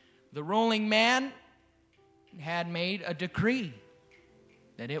 The ruling man had made a decree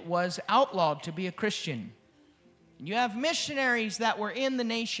that it was outlawed to be a Christian. And you have missionaries that were in the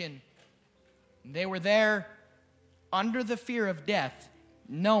nation. They were there under the fear of death,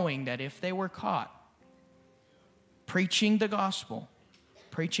 knowing that if they were caught preaching the gospel,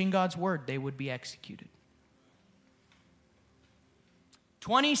 preaching God's word, they would be executed.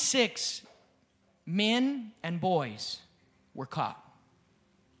 26 men and boys were caught.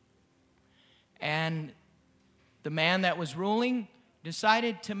 And the man that was ruling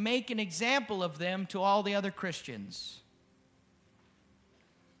decided to make an example of them to all the other Christians.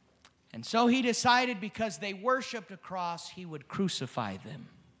 And so he decided because they worshiped a cross, he would crucify them.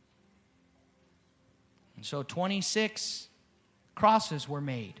 And so 26 crosses were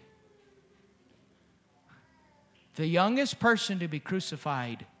made. The youngest person to be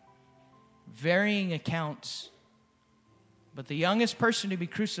crucified, varying accounts, but the youngest person to be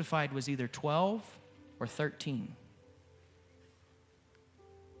crucified was either 12 or 13.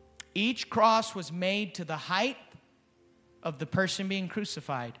 Each cross was made to the height of the person being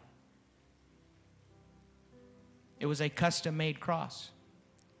crucified. It was a custom-made cross.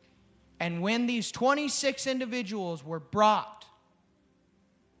 And when these 26 individuals were brought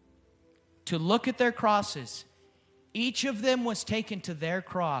to look at their crosses, Each of them was taken to their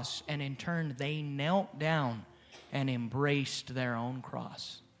cross, and in turn they knelt down and embraced their own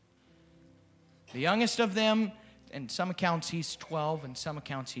cross. The youngest of them, in some accounts he's 12, and some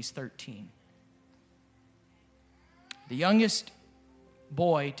accounts he's 13. The youngest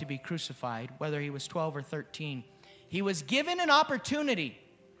boy to be crucified, whether he was 12 or 13, he was given an opportunity.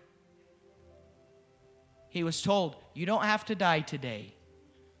 He was told, you don't have to die today.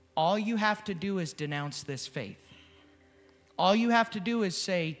 All you have to do is denounce this faith. All you have to do is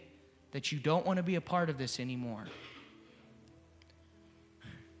say that you don't want to be a part of this anymore.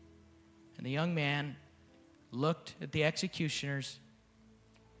 And the young man looked at the executioners,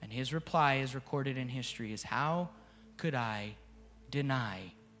 and his reply, is recorded in history, is, how could I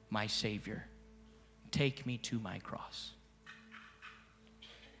deny my Savior? Take me to my cross.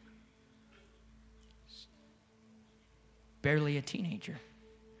 Barely a teenager.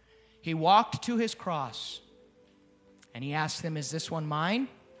 He walked to his cross, and he asked them, is this one mine?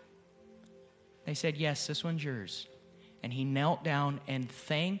 They said, yes, this one's yours. And he knelt down and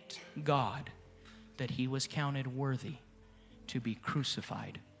thanked God that he was counted worthy to be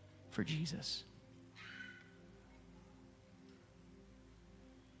crucified for Jesus.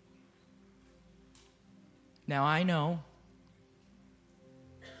 Now I know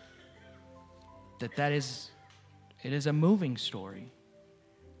that it is a moving story.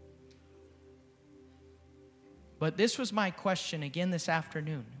 But this was my question again this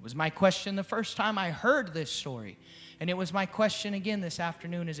afternoon. It was my question the first time I heard this story. And it was my question again this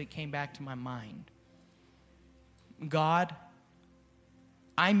afternoon as it came back to my mind. God,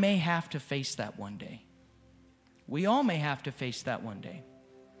 I may have to face that one day. We all may have to face that one day.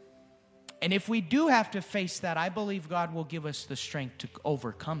 And if we do have to face that, I believe God will give us the strength to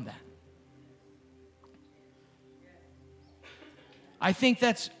overcome that. I think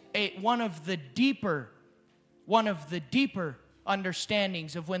that's one of the deeper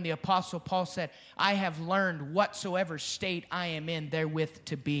understandings of when the Apostle Paul said, I have learned whatsoever state I am in therewith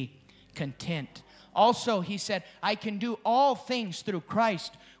to be content. Also, he said, I can do all things through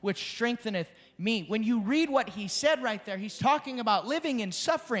Christ, which strengtheneth me. When you read what he said right there, he's talking about living in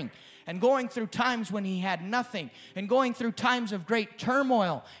suffering and going through times when he had nothing, and going through times of great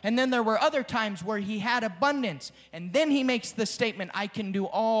turmoil. And then there were other times where he had abundance. And then he makes the statement, I can do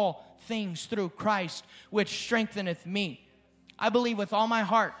all things through Christ, which strengtheneth me. I believe with all my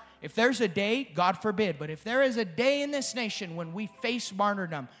heart, if there's a day, God forbid, but if there is a day in this nation when we face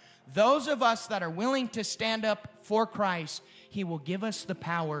martyrdom, those of us that are willing to stand up for Christ, he will give us the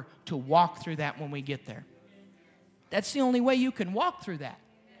power to walk through that when we get there. That's the only way you can walk through that.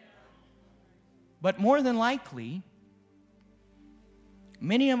 But more than likely,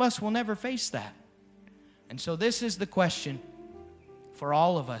 many of us will never face that. And so this is the question for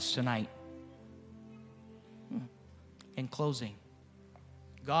all of us tonight. In closing,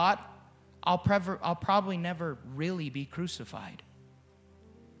 God, I'll probably never really be crucified.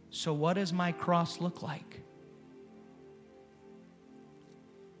 So what does my cross look like?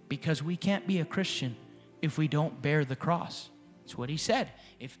 Because we can't be a Christian if we don't bear the cross. That's what he said.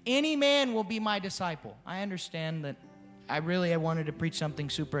 If any man will be my disciple. I understand that I wanted to preach something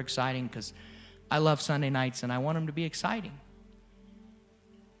super exciting because I love Sunday nights and I want them to be exciting.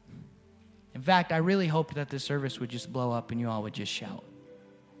 In fact, I really hoped that this service would just blow up and you all would just shout.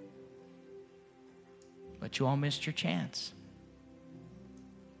 But you all missed your chance.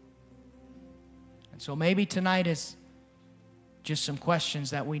 And so maybe tonight is just some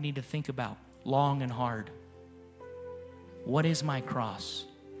questions that we need to think about long and hard. What is my cross?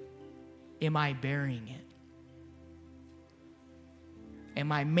 Am I bearing it?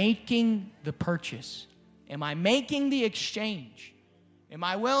 Am I making the purchase? Am I making the exchange? Am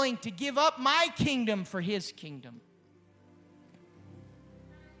I willing to give up my kingdom for his kingdom?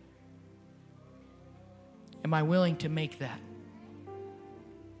 Am I willing to make that?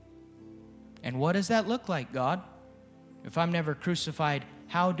 And what does that look like, God? If I'm never crucified,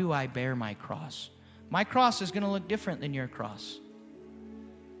 how do I bear my cross? My cross is going to look different than your cross.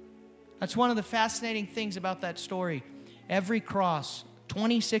 That's one of the fascinating things about that story. Every cross,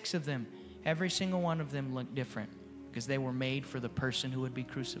 26 of them, every single one of them looked different because they were made for the person who would be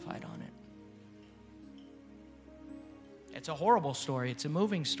crucified on it. It's a horrible story. It's a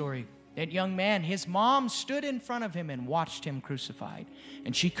moving story. That young man, his mom stood in front of him and watched him crucified.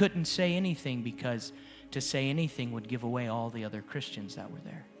 And she couldn't say anything because to say anything would give away all the other Christians that were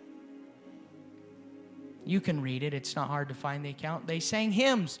there. You can read it. It's not hard to find the account. They sang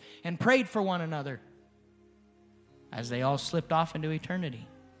hymns and prayed for one another as they all slipped off into eternity.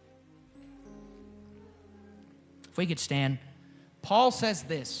 If we could stand. Paul says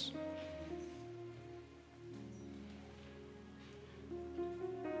this.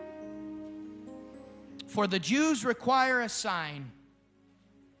 For the Jews require a sign,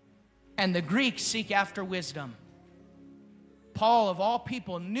 and the Greeks seek after wisdom. Paul, of all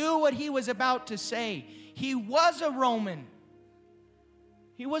people, knew what he was about to say. He was a Roman.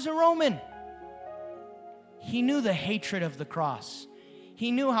 He was a Roman. He knew the hatred of the cross.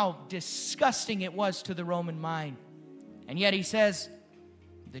 He knew how disgusting it was to the Roman mind. And yet he says,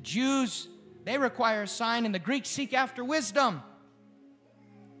 the Jews, they require a sign, and the Greeks seek after wisdom.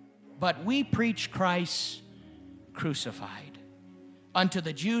 But we preach Christ crucified. Unto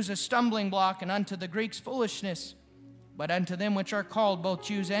the Jews a stumbling block, and unto the Greeks foolishness. But unto them which are called, both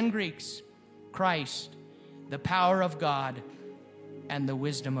Jews and Greeks, Christ, the power of God and the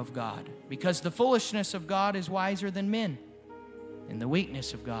wisdom of God. Because the foolishness of God is wiser than men, and the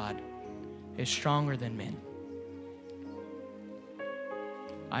weakness of God is stronger than men.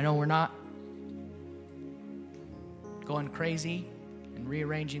 I know we're not going crazy and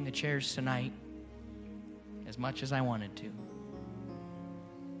rearranging the chairs tonight as much as I wanted to.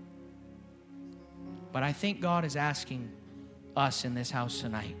 But I think God is asking us in this house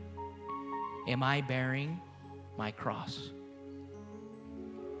tonight, am I bearing my cross?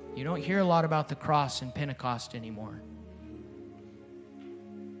 You don't hear a lot about the cross in Pentecost anymore,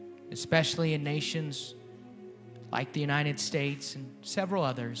 especially in nations like the United States and several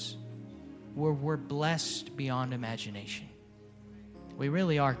others, where we're blessed beyond imagination. We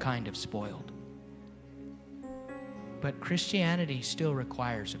really are kind of spoiled. But Christianity still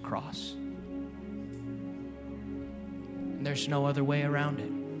requires a cross. And there's no other way around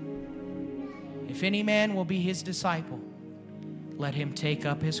it. If any man will be his disciple, let him take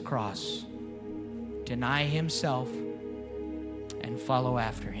up his cross, deny himself, and follow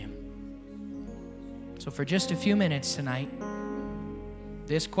after him. So for just a few minutes tonight,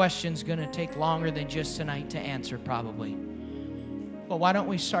 this question's going to take longer than just tonight to answer probably. But why don't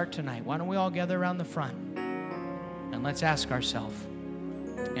we start tonight? Why don't we all gather around the front and let's ask ourselves,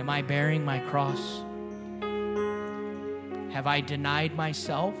 am I bearing my cross? Have I denied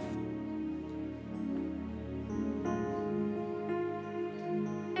myself?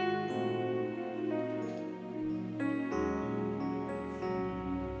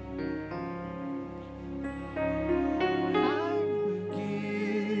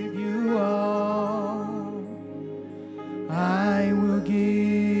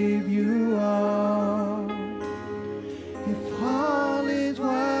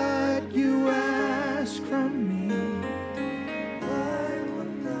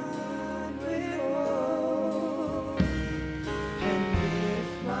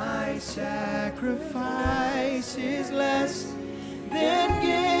 Sacrifice is less than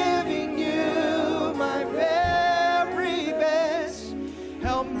giving you my very best.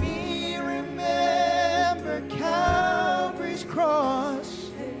 Help me remember Calvary's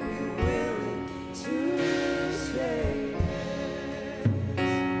cross and be willing to say yes.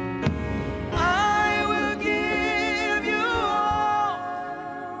 I will give you all.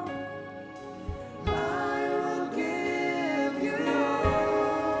 I will give you all.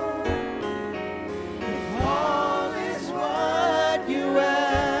 All is what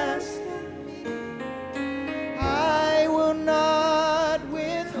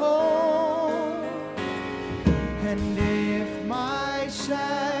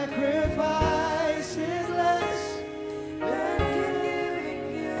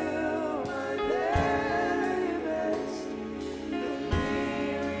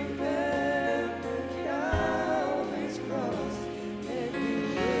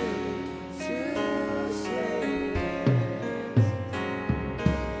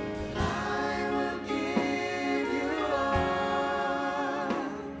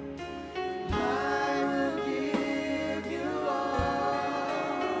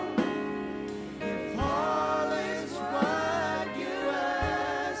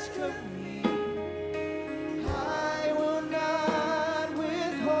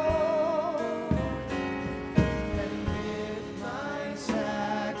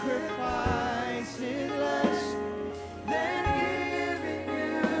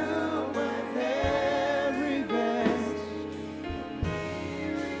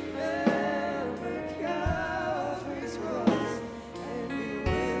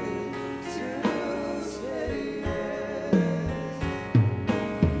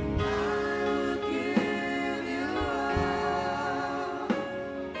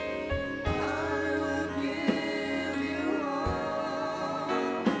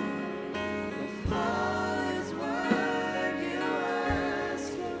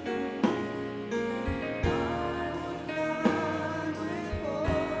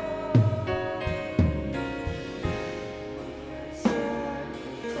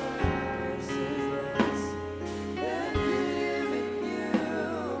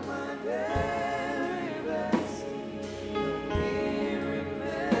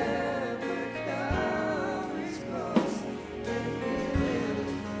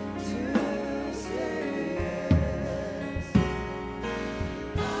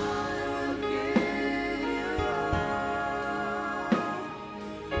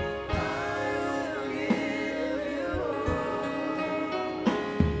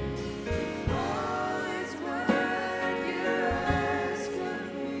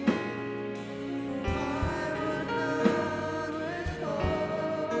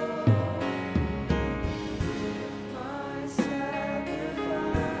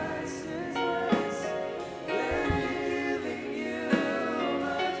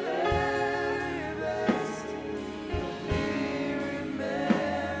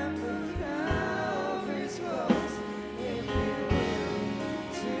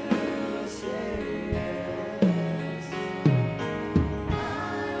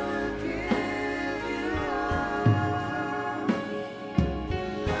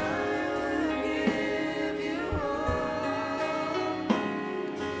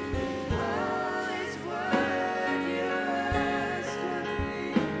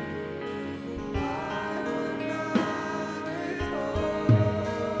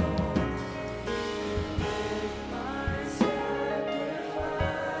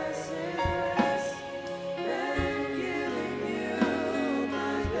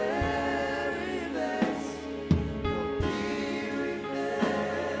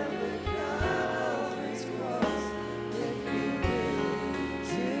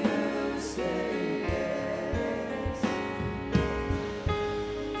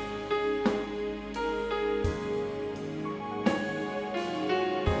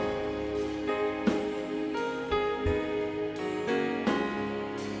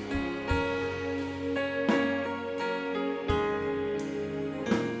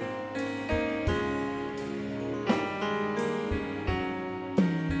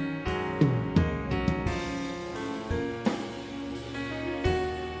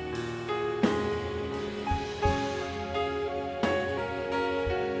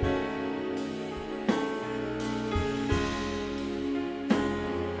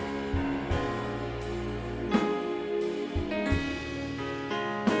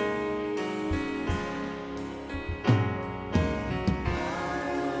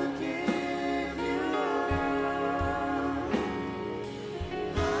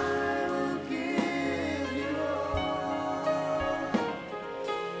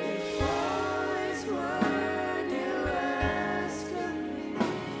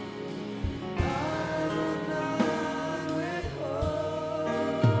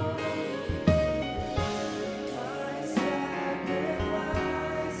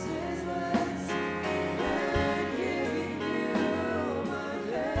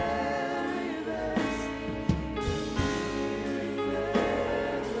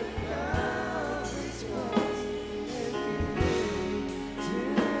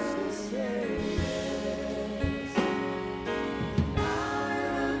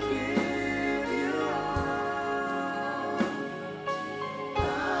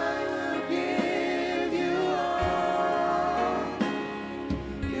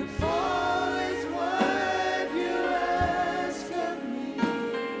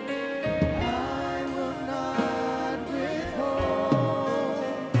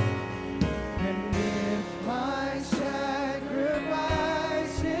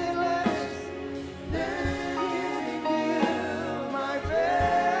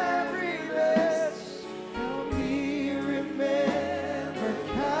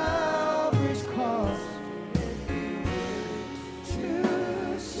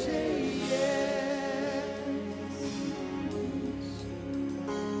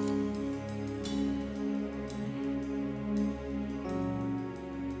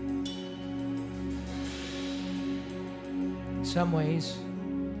some ways,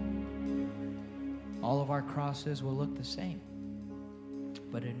 all of our crosses will look the same.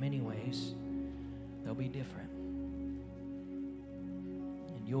 But in many ways, they'll be different.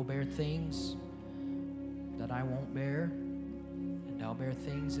 And you'll bear things that I won't bear, and I'll bear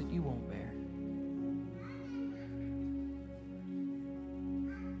things that you won't bear.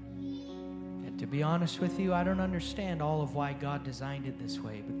 And to be honest with you, I don't understand all of why God designed it this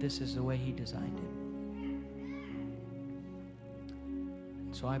way, but this is the way He designed it.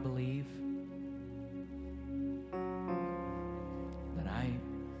 So I believe that I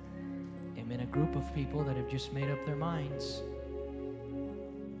am in a group of people that have just made up their minds.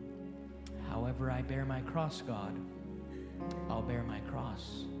 However I bear my cross, God, I'll bear my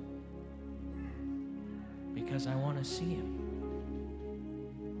cross. Because I want to see Him.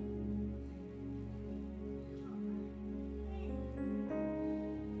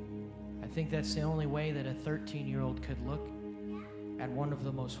 I think that's the only way that a 13-year-old could look at one of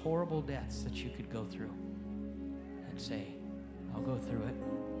the most horrible deaths that you could go through and say, I'll go through it.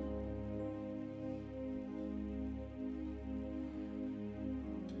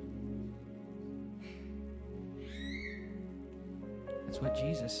 That's what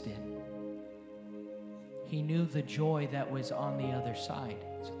Jesus did. He knew the joy that was on the other side.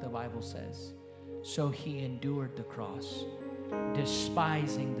 That's what the Bible says. So He endured the cross,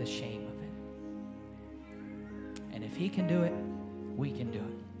 despising the shame of it. And if He can do it, we can do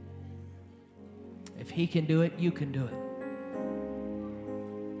it. If He can do it, you can do it.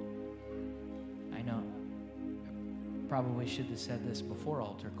 I know, probably should have said this before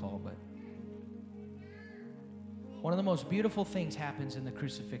altar call, but one of the most beautiful things happens in the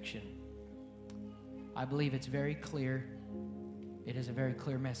crucifixion. I believe it's very clear. It is a very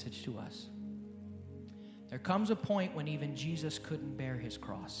clear message to us. There comes a point when even Jesus couldn't bear His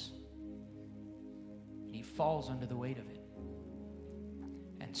cross. He falls under the weight of it.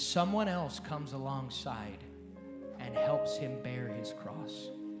 And someone else comes alongside and helps Him bear His cross.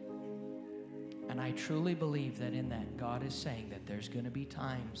 And I truly believe that in that, God is saying that there's going to be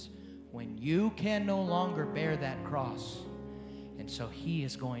times when you can no longer bear that cross. And so He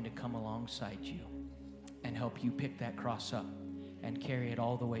is going to come alongside you and help you pick that cross up and carry it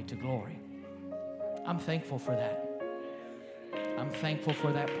all the way to glory. I'm thankful for that. I'm thankful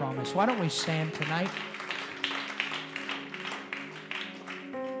for that promise. Why don't we stand tonight?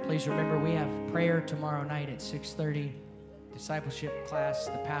 Please remember, we have prayer tomorrow night at 6:30, discipleship class,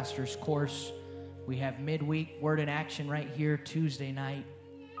 the pastor's course. We have midweek word in action right here Tuesday night.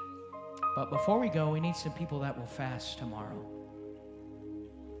 But before we go, we need some people that will fast tomorrow.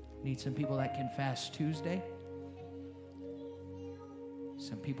 Need some people that can fast Tuesday.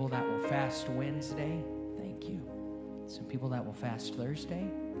 Some people that will fast Wednesday. Thank you. Some people that will fast Thursday.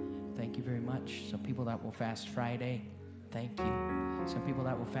 Thank you very much. Some people that will fast Friday. Thank you. Some people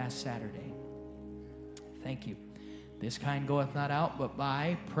that will fast Saturday. Thank you. This kind goeth not out but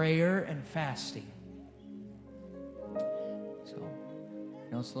by prayer and fasting. So,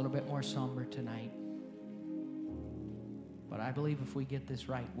 I know it's a little bit more somber tonight. But I believe if we get this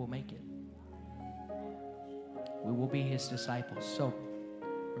right, we'll make it. We will be His disciples. So,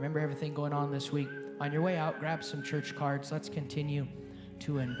 remember everything going on this week. On your way out, grab some church cards. Let's continue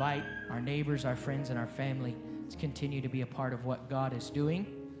to invite our neighbors, our friends, and our family. Let's continue to be a part of what God is doing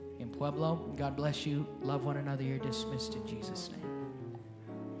in Pueblo. God bless you. Love one another. You're dismissed in Jesus' name.